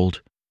yellow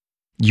gold.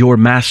 Your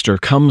master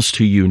comes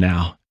to you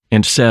now,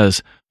 and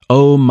says,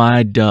 O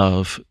my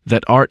dove,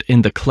 that art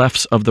in the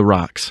clefts of the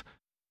rocks,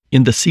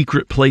 in the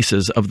secret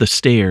places of the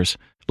stairs,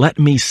 let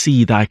me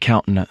see thy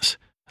countenance,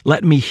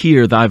 let me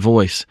hear thy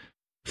voice,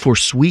 for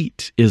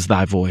sweet is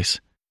thy voice,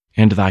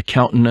 and thy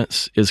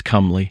countenance is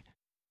comely.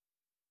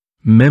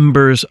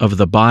 Members of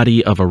the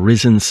body of a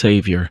risen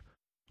Savior,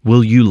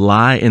 will you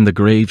lie in the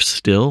grave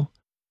still?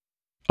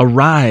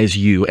 Arise,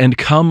 you, and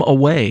come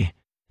away.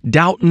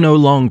 Doubt no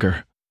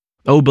longer.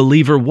 O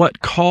believer,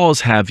 what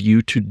cause have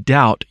you to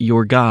doubt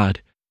your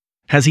God?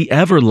 Has he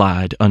ever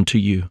lied unto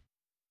you?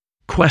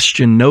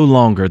 Question no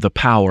longer the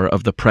power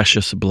of the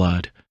precious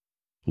blood.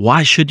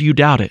 Why should you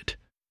doubt it?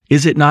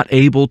 Is it not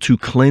able to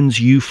cleanse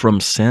you from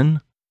sin?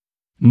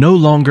 No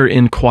longer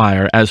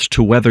inquire as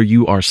to whether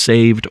you are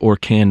saved or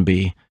can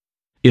be.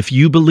 If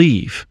you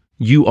believe,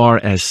 you are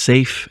as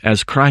safe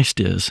as Christ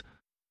is.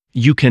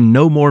 You can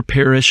no more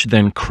perish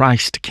than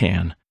Christ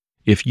can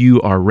if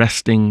you are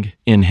resting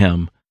in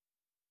him.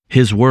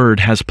 His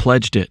word has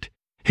pledged it.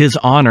 His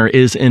honor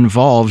is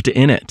involved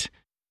in it.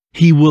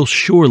 He will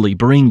surely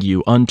bring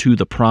you unto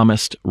the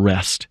promised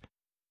rest.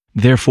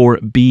 Therefore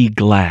be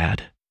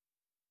glad.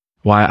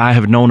 Why, I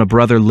have known a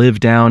brother live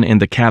down in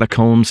the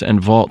catacombs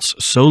and vaults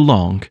so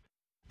long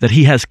that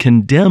he has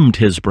condemned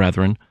his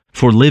brethren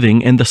for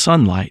living in the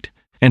sunlight,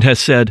 and has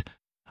said,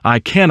 I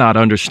cannot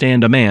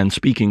understand a man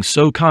speaking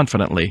so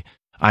confidently.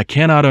 I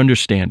cannot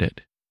understand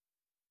it.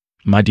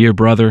 My dear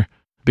brother,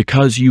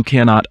 because you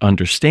cannot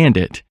understand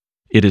it,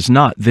 it is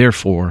not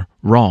therefore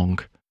wrong.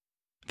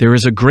 There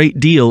is a great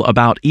deal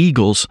about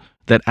eagles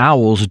that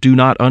owls do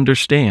not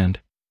understand.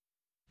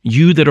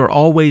 You that are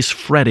always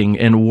fretting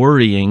and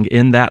worrying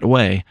in that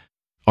way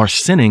are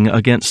sinning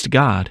against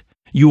God.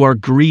 You are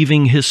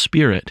grieving his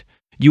Spirit.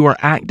 You are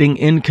acting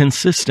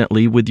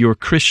inconsistently with your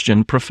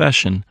Christian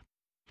profession.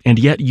 And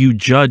yet you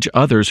judge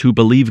others who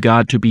believe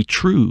God to be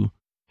true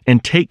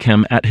and take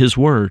him at his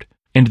word,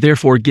 and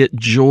therefore get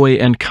joy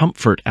and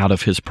comfort out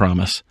of his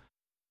promise.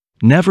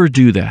 Never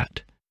do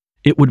that.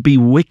 It would be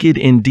wicked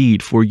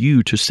indeed for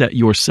you to set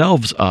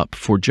yourselves up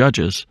for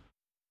judges.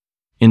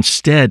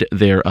 Instead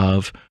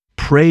thereof,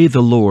 pray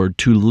the Lord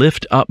to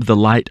lift up the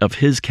light of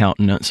his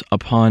countenance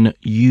upon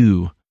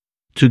you,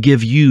 to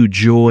give you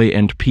joy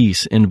and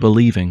peace in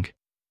believing.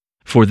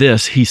 For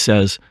this, he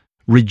says,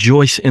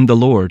 Rejoice in the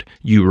Lord,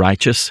 you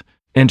righteous,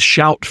 and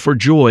shout for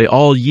joy,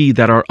 all ye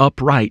that are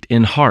upright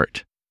in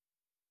heart.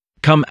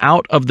 Come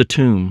out of the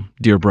tomb,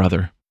 dear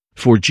brother,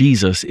 for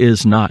Jesus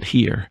is not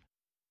here.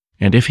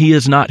 And if he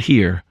is not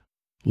here,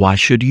 why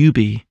should you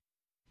be?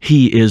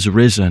 He is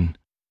risen.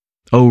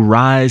 O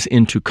rise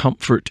into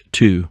comfort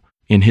too,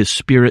 in his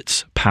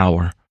Spirit's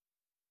power.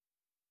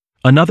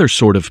 Another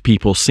sort of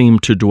people seem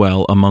to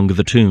dwell among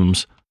the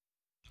tombs.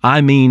 I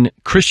mean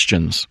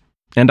Christians,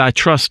 and I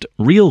trust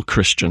real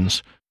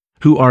Christians,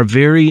 who are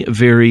very,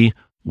 very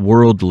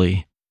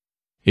worldly.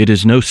 It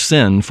is no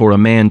sin for a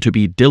man to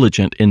be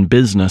diligent in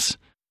business,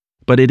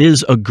 but it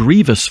is a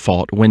grievous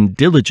fault when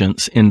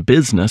diligence in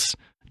business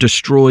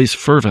destroys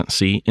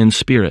fervency in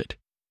spirit,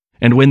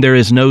 and when there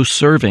is no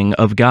serving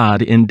of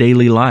God in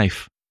daily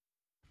life.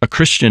 A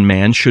Christian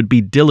man should be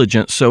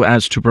diligent so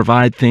as to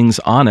provide things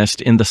honest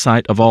in the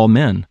sight of all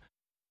men.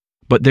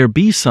 But there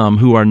be some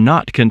who are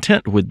not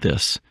content with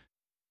this.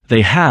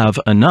 They have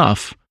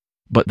enough,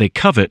 but they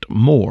covet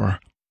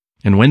more.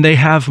 And when they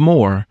have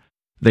more,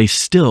 they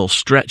still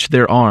stretch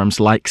their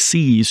arms like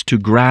seas to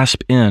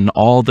grasp in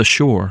all the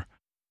shore.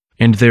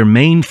 And their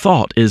main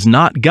thought is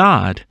not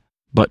God,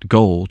 but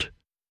gold.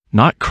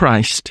 not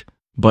Christ,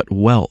 but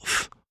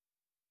wealth.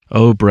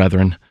 O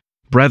brethren,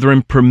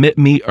 permit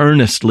me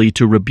earnestly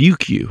to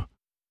rebuke you,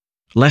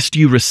 lest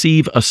you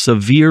receive a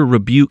severe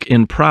rebuke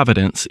in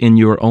providence in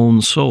your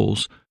own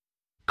souls.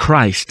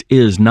 Christ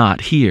is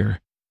not here.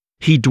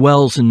 He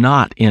dwells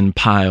not in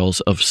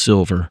piles of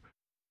silver.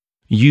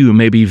 You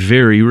may be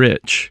very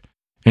rich,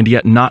 and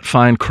yet not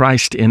find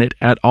Christ in it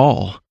at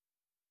all.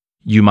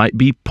 You might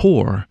be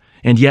poor,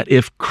 and yet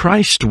if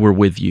Christ were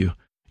with you,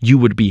 you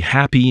would be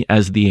happy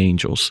as the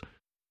angels.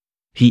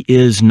 He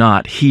is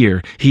not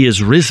here. He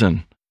is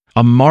risen.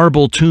 A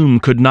marble tomb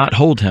could not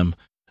hold him,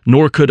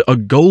 nor could a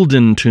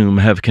golden tomb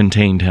have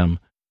contained him.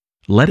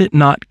 Let it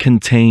not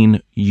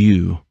contain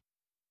you.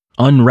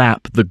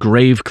 Unwrap the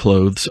grave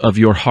clothes of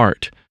your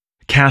heart.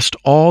 Cast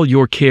all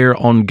your care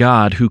on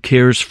God who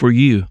cares for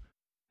you.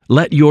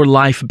 Let your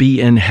life be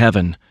in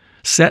heaven.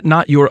 Set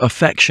not your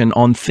affection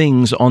on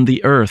things on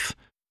the earth,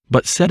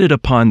 but set it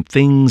upon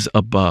things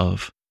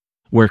above,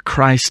 where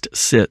Christ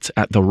sits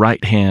at the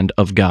right hand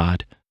of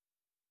God.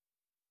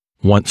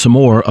 Once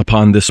more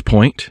upon this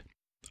point,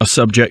 a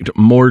subject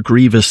more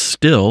grievous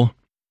still,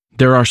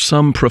 there are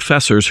some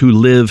professors who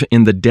live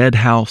in the dead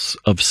house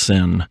of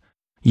sin,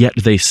 yet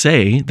they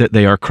say that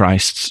they are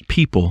Christ's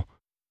people.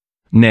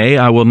 Nay,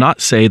 I will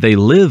not say they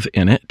live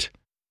in it,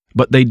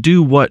 but they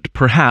do what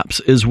perhaps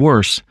is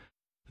worse.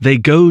 They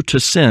go to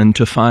sin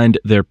to find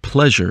their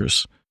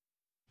pleasures.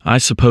 I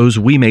suppose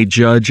we may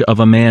judge of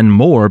a man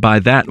more by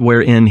that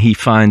wherein he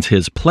finds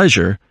his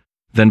pleasure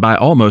than by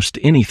almost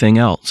anything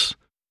else.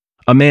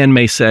 A man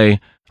may say,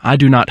 I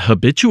do not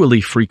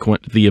habitually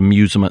frequent the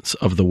amusements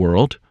of the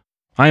world.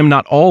 I am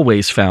not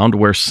always found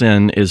where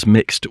sin is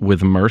mixed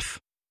with mirth,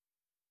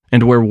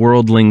 and where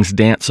worldlings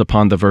dance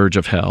upon the verge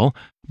of hell,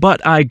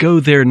 but I go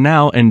there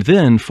now and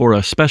then for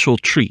a special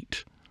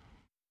treat.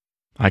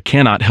 I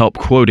cannot help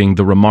quoting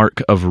the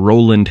remark of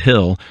Rowland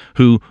Hill,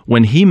 who,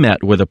 when he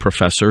met with a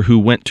professor who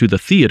went to the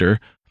theater,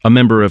 a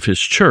member of his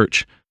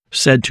church,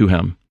 said to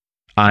him,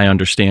 I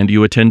understand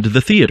you attend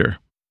the theater.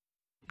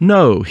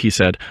 No, he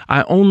said,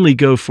 I only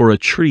go for a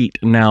treat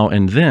now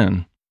and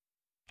then.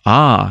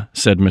 Ah,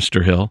 said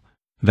Mr. Hill,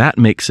 that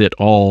makes it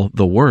all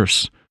the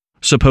worse.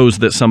 Suppose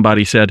that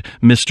somebody said,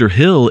 Mr.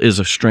 Hill is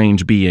a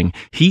strange being.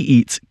 He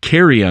eats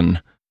carrion.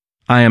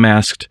 I am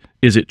asked,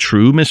 is it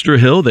true, Mr.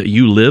 Hill, that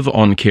you live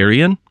on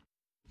carrion?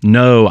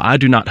 No, I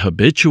do not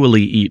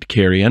habitually eat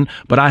carrion,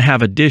 but I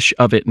have a dish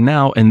of it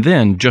now and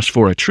then just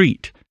for a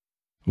treat.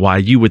 Why,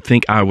 you would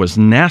think I was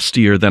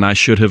nastier than I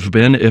should have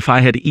been if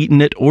I had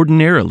eaten it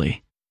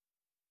ordinarily.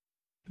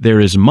 There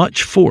is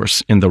much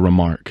force in the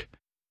remark.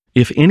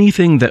 If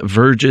anything that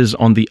verges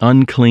on the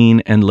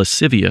unclean and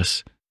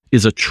lascivious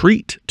is a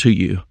treat to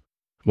you,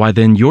 why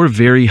then your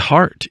very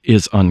heart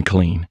is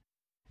unclean,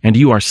 and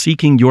you are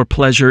seeking your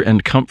pleasure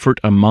and comfort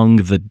among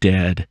the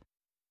dead.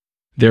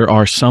 There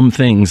are some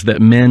things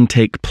that men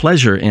take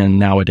pleasure in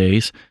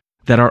nowadays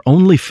that are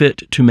only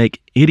fit to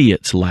make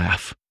idiots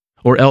laugh,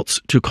 or else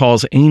to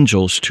cause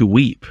angels to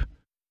weep.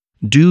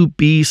 Do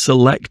be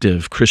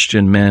selective,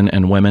 Christian men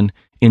and women,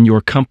 in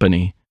your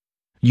company.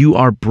 You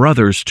are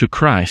brothers to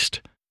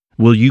Christ.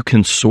 Will you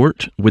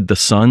consort with the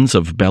sons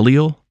of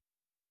Belial?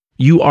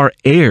 You are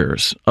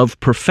heirs of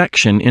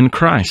perfection in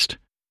Christ.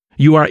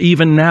 You are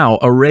even now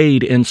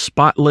arrayed in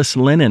spotless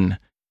linen,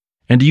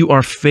 and you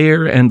are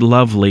fair and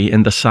lovely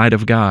in the sight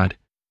of God.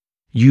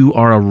 You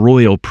are a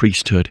royal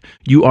priesthood.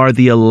 You are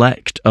the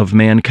elect of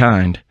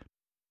mankind.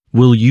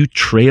 Will you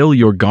trail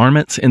your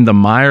garments in the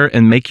mire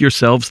and make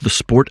yourselves the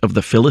sport of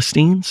the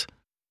Philistines?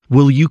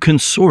 Will you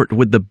consort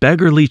with the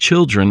beggarly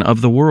children of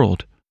the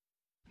world?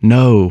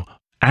 No,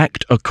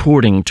 act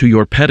according to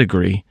your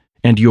pedigree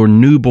and your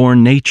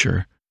newborn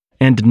nature,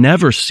 and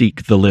never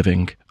seek the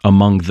living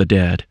among the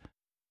dead.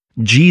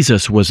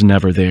 Jesus was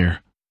never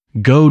there.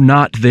 Go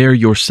not there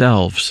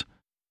yourselves.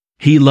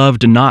 He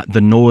loved not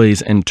the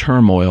noise and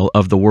turmoil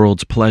of the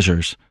world's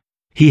pleasures.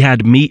 He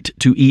had meat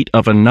to eat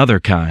of another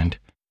kind.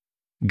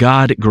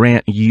 God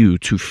grant you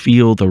to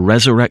feel the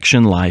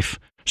resurrection life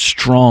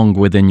strong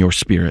within your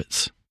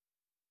spirits.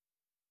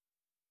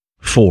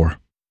 4.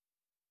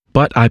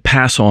 But I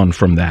pass on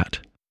from that.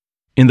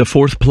 In the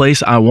fourth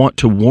place, I want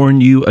to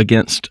warn you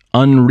against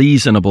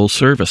unreasonable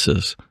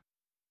services.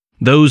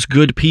 Those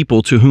good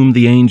people to whom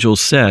the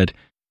angels said,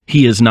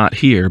 He is not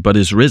here, but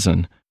is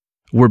risen,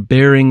 were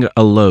bearing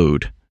a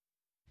load.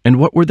 And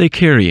what were they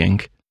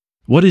carrying?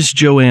 What is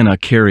Joanna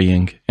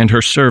carrying, and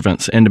her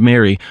servants, and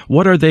Mary,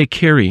 what are they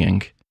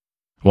carrying?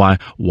 Why,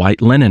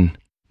 white linen.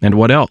 And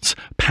what else?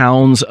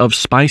 Pounds of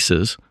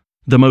spices,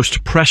 the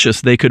most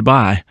precious they could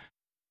buy.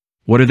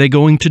 What are they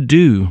going to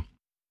do?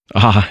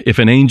 Ah, if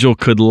an angel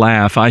could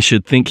laugh, I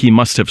should think he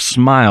must have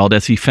smiled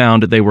as he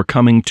found they were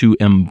coming to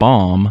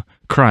embalm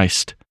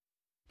Christ.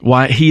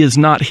 Why, he is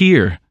not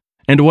here,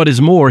 and what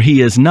is more,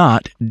 he is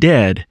not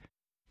dead.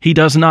 He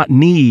does not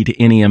need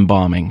any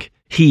embalming.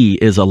 He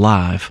is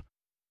alive.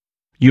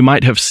 You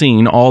might have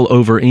seen all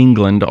over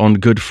England on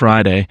Good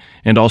Friday,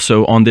 and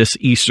also on this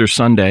Easter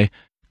Sunday,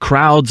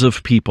 crowds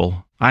of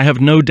people, I have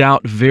no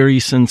doubt very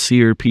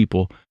sincere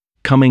people,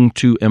 coming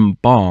to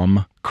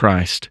embalm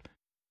Christ.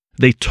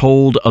 They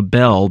tolled a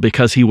bell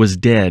because he was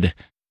dead,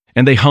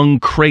 and they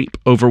hung crape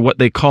over what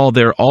they call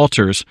their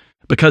altars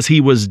because he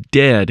was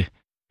dead,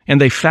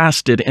 and they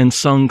fasted and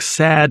sung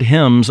sad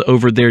hymns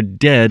over their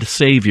dead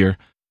Savior.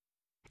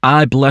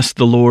 I bless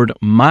the Lord,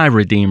 my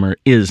Redeemer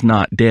is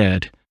not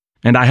dead,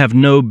 and I have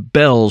no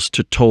bells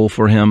to toll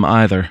for him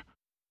either.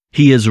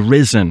 He is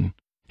risen.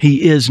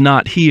 He is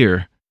not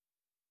here.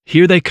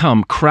 Here they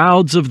come,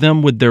 crowds of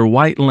them with their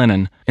white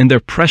linen and their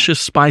precious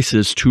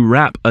spices to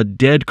wrap a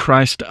dead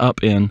Christ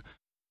up in.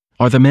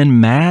 Are the men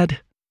mad?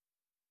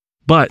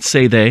 But,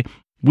 say they,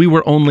 we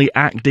were only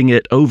acting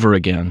it over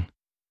again.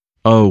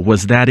 Oh,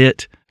 was that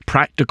it?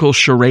 Practical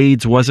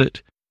charades, was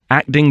it?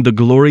 Acting the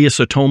glorious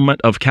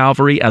atonement of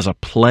Calvary as a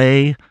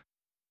play?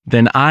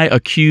 Then I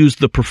accuse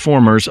the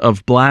performers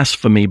of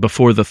blasphemy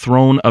before the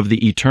throne of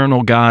the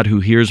eternal God who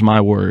hears my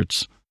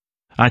words.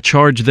 I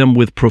charge them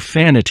with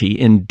profanity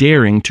in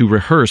daring to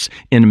rehearse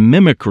in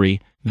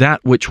mimicry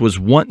that which was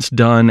once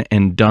done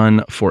and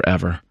done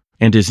forever,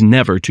 and is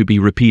never to be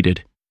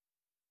repeated.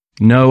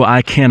 No,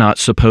 I cannot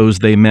suppose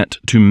they meant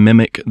to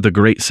mimic the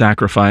great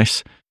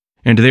sacrifice,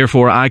 and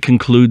therefore I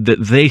conclude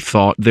that they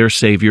thought their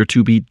Savior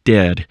to be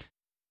dead.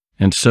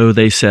 And so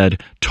they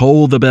said,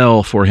 "Toll the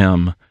bell for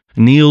him.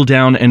 Kneel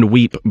down and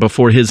weep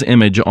before his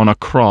image on a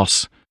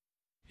cross."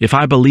 If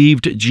I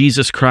believed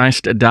Jesus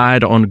Christ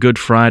died on Good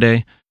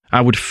Friday,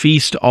 I would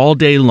feast all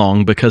day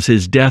long because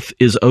his death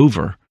is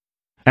over.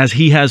 As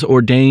he has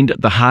ordained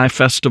the high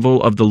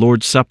festival of the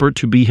Lord's Supper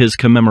to be his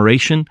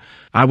commemoration,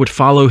 I would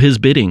follow his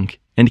bidding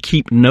and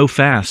keep no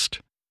fast.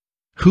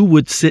 Who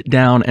would sit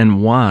down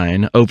and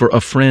whine over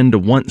a friend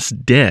once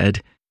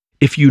dead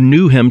if you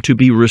knew him to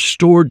be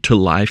restored to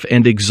life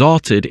and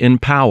exalted in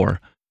power?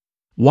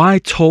 Why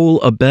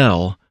toll a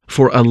bell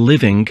for a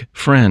living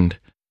friend?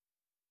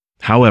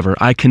 However,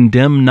 I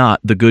condemn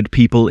not the good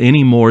people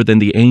any more than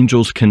the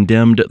angels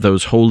condemned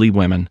those holy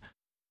women.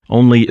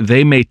 Only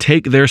they may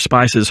take their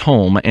spices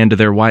home and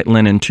their white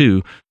linen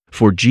too,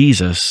 for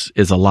Jesus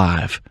is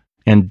alive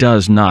and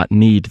does not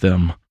need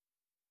them.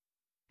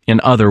 In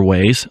other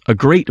ways, a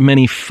great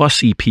many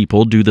fussy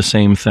people do the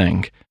same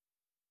thing.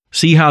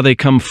 See how they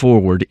come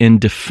forward in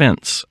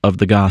defense of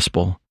the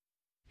gospel.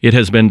 It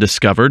has been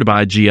discovered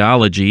by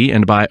geology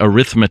and by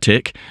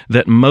arithmetic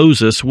that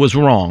Moses was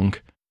wrong.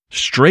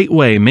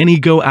 Straightway many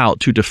go out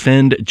to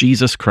defend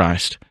Jesus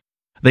Christ.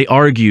 They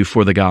argue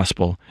for the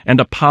gospel and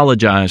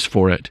apologize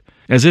for it,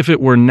 as if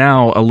it were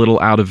now a little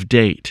out of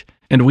date,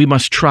 and we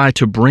must try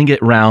to bring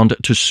it round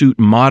to suit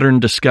modern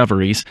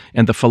discoveries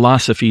and the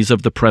philosophies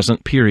of the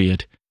present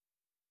period.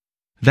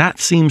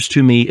 That seems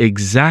to me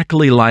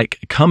exactly like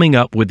coming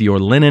up with your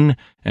linen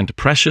and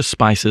precious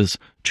spices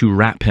to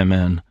wrap him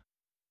in.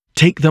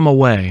 Take them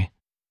away.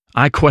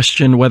 I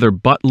question whether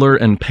Butler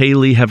and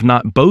Paley have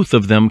not both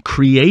of them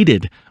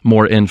created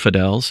more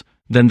infidels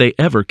than they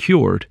ever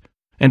cured,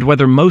 and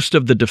whether most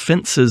of the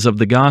defenses of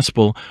the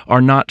gospel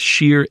are not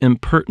sheer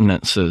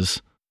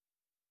impertinences.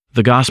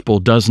 The gospel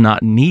does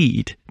not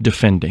need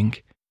defending.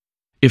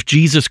 If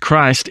Jesus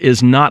Christ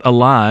is not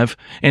alive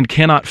and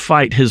cannot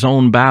fight his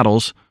own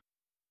battles,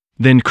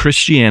 then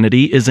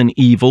Christianity is an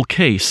evil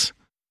case.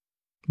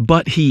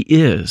 But he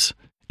is,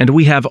 and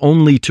we have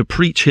only to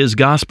preach his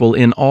gospel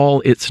in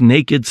all its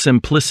naked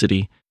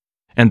simplicity,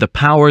 and the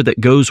power that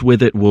goes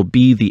with it will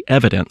be the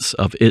evidence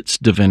of its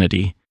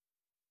divinity.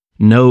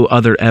 No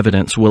other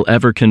evidence will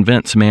ever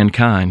convince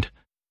mankind.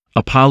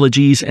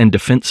 Apologies and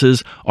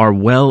defenses are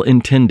well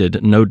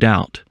intended, no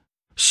doubt.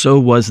 So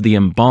was the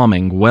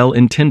embalming well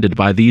intended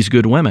by these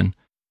good women,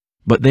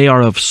 but they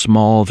are of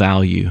small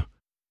value.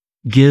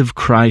 Give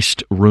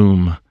Christ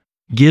room.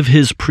 Give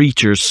his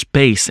preachers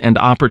space and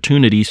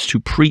opportunities to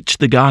preach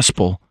the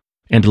gospel,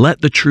 and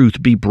let the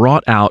truth be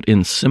brought out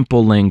in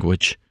simple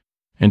language,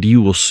 and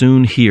you will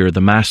soon hear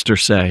the Master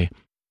say,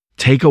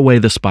 "Take away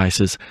the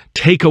spices,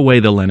 take away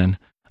the linen.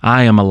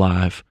 I am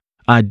alive.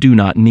 I do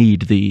not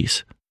need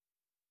these."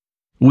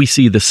 We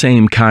see the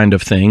same kind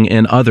of thing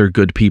in other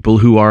good people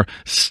who are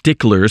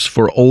sticklers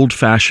for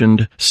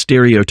old-fashioned,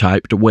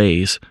 stereotyped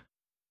ways.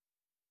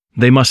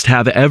 They must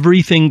have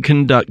everything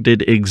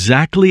conducted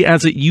exactly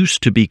as it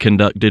used to be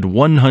conducted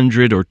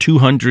 100 or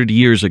 200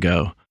 years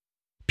ago.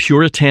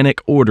 Puritanic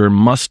order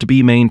must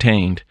be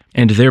maintained,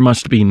 and there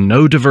must be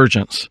no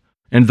divergence,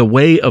 and the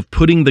way of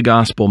putting the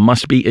gospel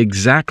must be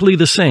exactly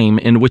the same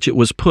in which it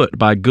was put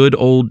by good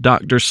old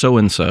Dr.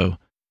 So-and-so.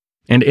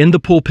 And in the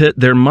pulpit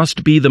there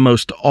must be the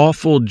most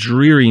awful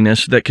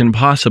dreariness that can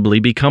possibly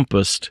be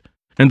compassed,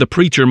 and the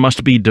preacher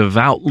must be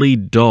devoutly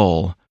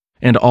dull,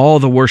 and all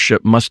the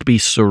worship must be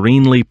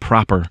serenely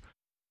proper.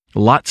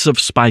 Lots of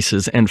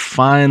spices and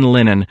fine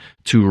linen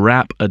to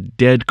wrap a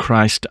dead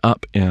Christ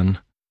up in.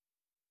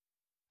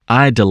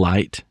 I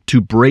delight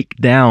to break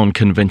down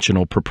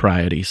conventional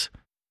proprieties.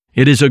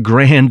 It is a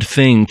grand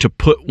thing to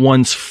put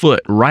one's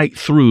foot right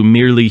through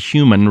merely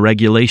human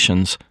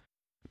regulations,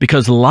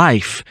 because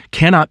life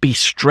cannot be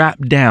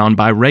strapped down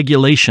by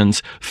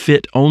regulations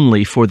fit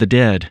only for the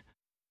dead.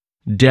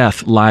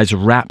 Death lies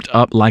wrapped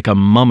up like a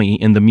mummy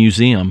in the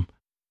museum.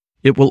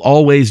 It will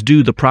always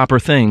do the proper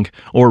thing,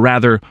 or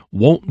rather,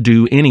 won't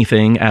do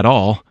anything at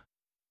all.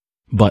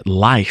 But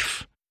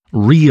life,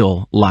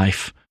 real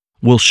life,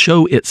 will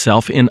show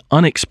itself in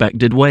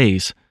unexpected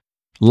ways.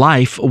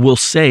 Life will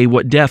say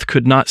what death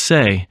could not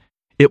say.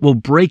 It will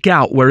break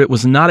out where it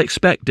was not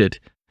expected,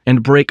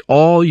 and break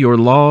all your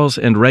laws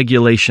and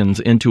regulations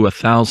into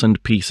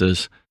 1,000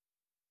 pieces.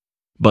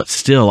 But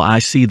still I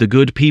see the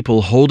good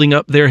people holding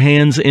up their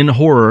hands in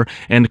horror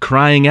and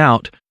crying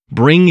out,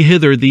 "Bring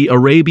hither the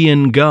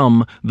Arabian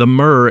gum, the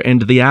myrrh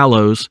and the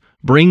aloes.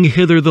 Bring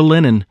hither the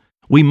linen.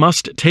 We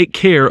must take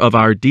care of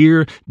our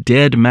dear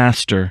dead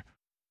master."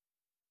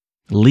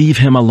 Leave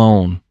him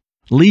alone.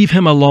 Leave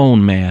him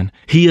alone, man.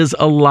 He is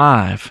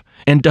alive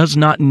and does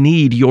not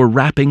need your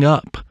wrapping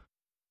up.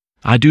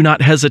 I do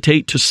not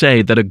hesitate to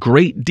say that a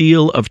great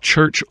deal of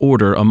church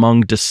order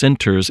among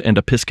dissenters and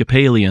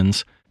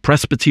Episcopalians,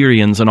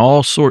 Presbyterians, and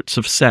all sorts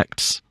of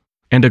sects,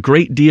 and a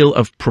great deal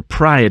of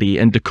propriety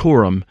and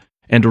decorum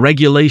and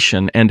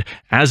regulation, and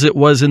as it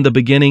was in the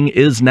beginning,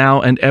 is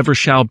now, and ever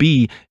shall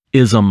be,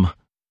 ism,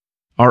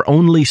 are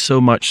only so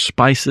much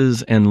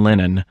spices and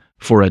linen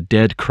for a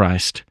dead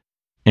Christ.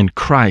 And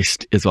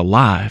Christ is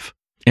alive,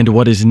 and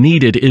what is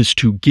needed is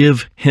to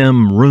give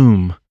him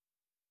room.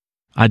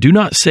 I do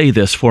not say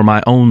this for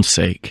my own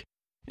sake.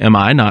 Am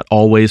I not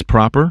always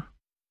proper?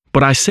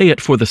 But I say it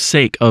for the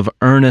sake of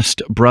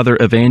earnest brother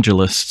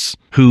evangelists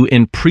who,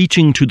 in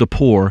preaching to the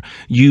poor,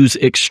 use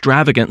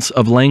extravagance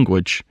of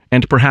language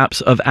and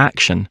perhaps of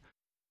action.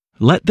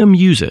 Let them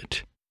use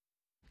it.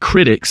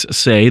 Critics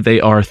say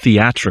they are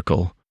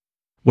theatrical.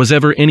 Was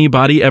ever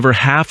anybody ever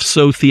half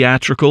so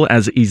theatrical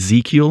as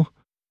Ezekiel?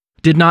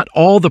 Did not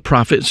all the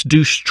prophets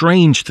do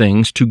strange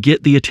things to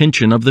get the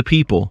attention of the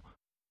people?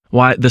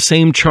 Why, the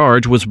same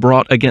charge was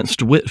brought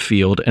against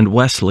Whitefield and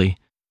Wesley.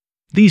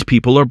 These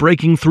people are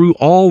breaking through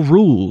all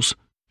rules,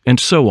 and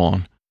so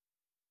on.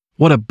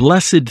 What a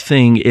blessed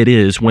thing it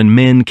is when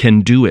men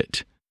can do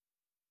it.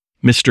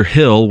 Mr.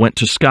 Hill went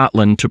to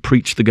Scotland to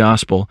preach the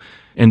gospel,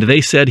 and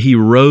they said he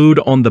rode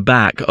on the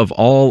back of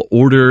all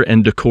order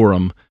and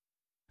decorum.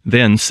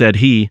 Then said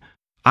he,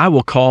 "I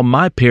will call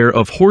my pair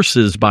of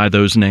horses by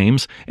those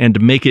names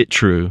and make it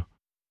true."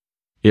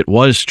 It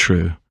was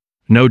true.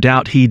 No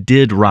doubt he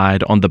did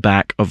ride on the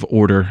back of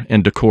order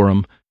and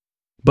decorum.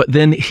 But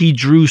then he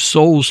drew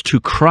souls to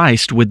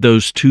Christ with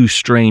those two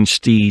strange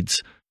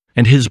steeds,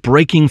 and his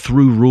breaking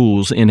through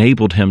rules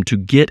enabled him to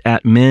get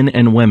at men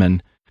and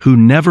women who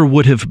never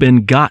would have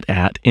been got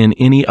at in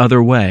any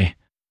other way.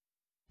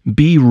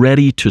 Be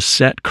ready to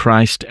set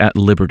Christ at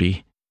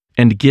liberty,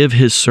 and give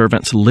his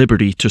servants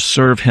liberty to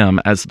serve him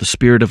as the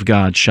Spirit of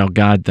God shall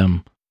guide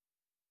them.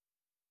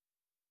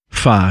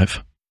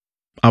 5.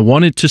 I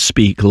wanted to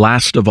speak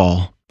last of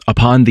all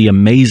upon the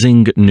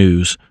amazing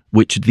news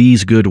which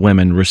these good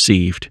women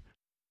received.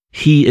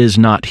 He is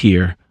not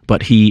here,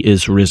 but he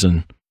is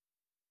risen.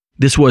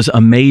 This was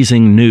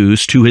amazing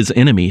news to his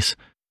enemies.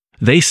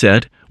 They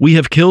said, "We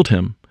have killed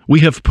him.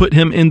 We have put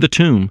him in the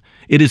tomb.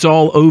 It is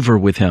all over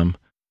with him."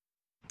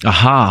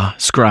 Aha,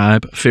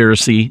 scribe,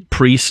 Pharisee,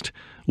 priest,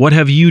 what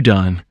have you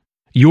done?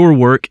 Your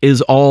work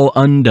is all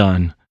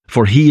undone,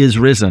 for he is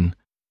risen.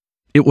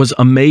 It was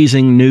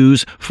amazing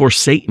news for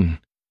Satan.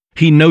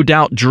 He no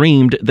doubt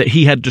dreamed that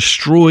he had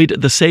destroyed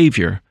the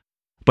Savior,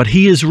 but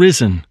he is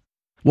risen.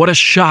 What a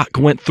shock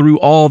went through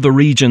all the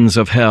regions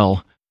of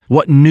hell.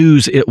 What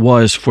news it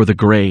was for the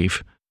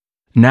grave.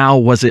 Now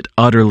was it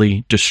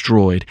utterly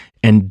destroyed,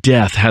 and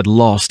death had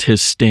lost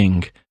his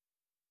sting.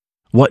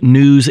 What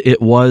news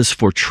it was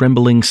for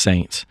trembling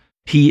saints.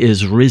 He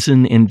is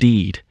risen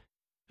indeed.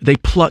 They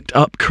plucked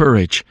up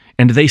courage,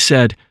 and they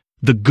said,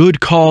 "The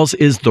good cause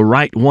is the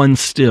right one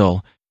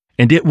still,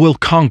 and it will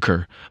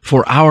conquer,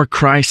 for our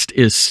Christ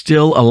is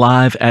still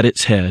alive at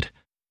its head."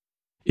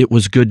 It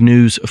was good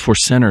news for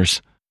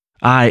sinners.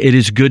 Aye, it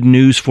is good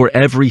news for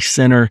every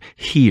sinner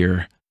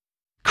here.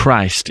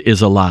 Christ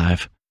is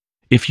alive.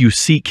 If you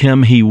seek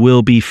him, he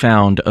will be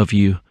found of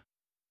you.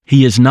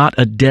 He is not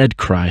a dead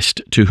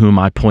Christ to whom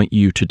I point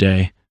you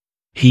today.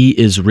 He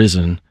is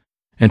risen,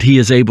 and he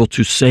is able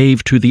to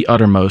save to the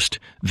uttermost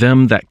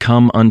them that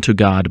come unto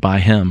God by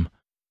him.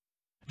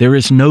 There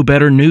is no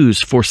better news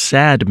for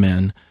sad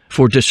men,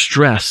 for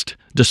distressed,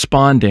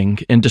 desponding,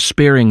 and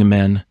despairing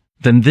men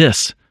than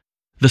this.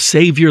 The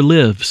Savior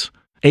lives,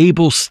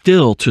 able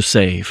still to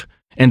save,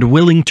 and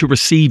willing to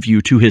receive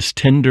you to his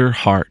tender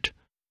heart.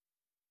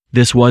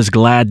 This was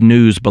glad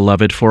news,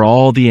 beloved, for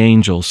all the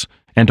angels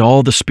and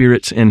all the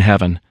spirits in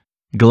heaven,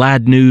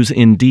 glad news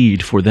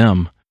indeed for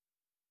them.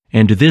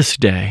 And this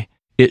day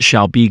it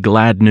shall be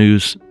glad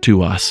news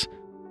to us,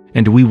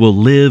 and we will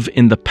live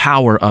in the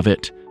power of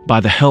it by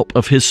the help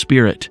of his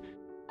Spirit,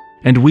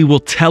 and we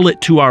will tell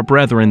it to our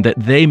brethren that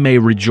they may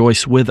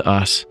rejoice with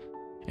us,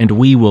 and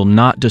we will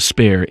not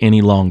despair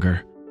any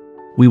longer.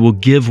 We will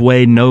give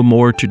way no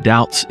more to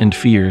doubts and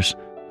fears,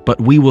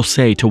 but we will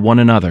say to one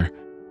another,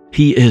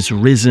 "He is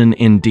risen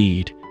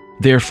indeed.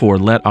 Therefore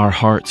let our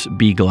hearts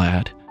be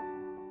glad."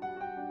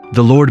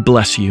 The Lord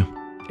bless you,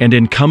 and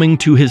in coming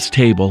to his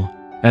table,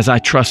 as I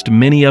trust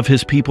many of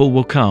his people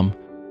will come,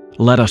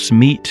 Let us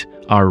meet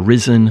our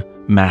risen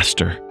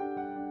Master.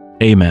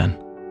 Amen.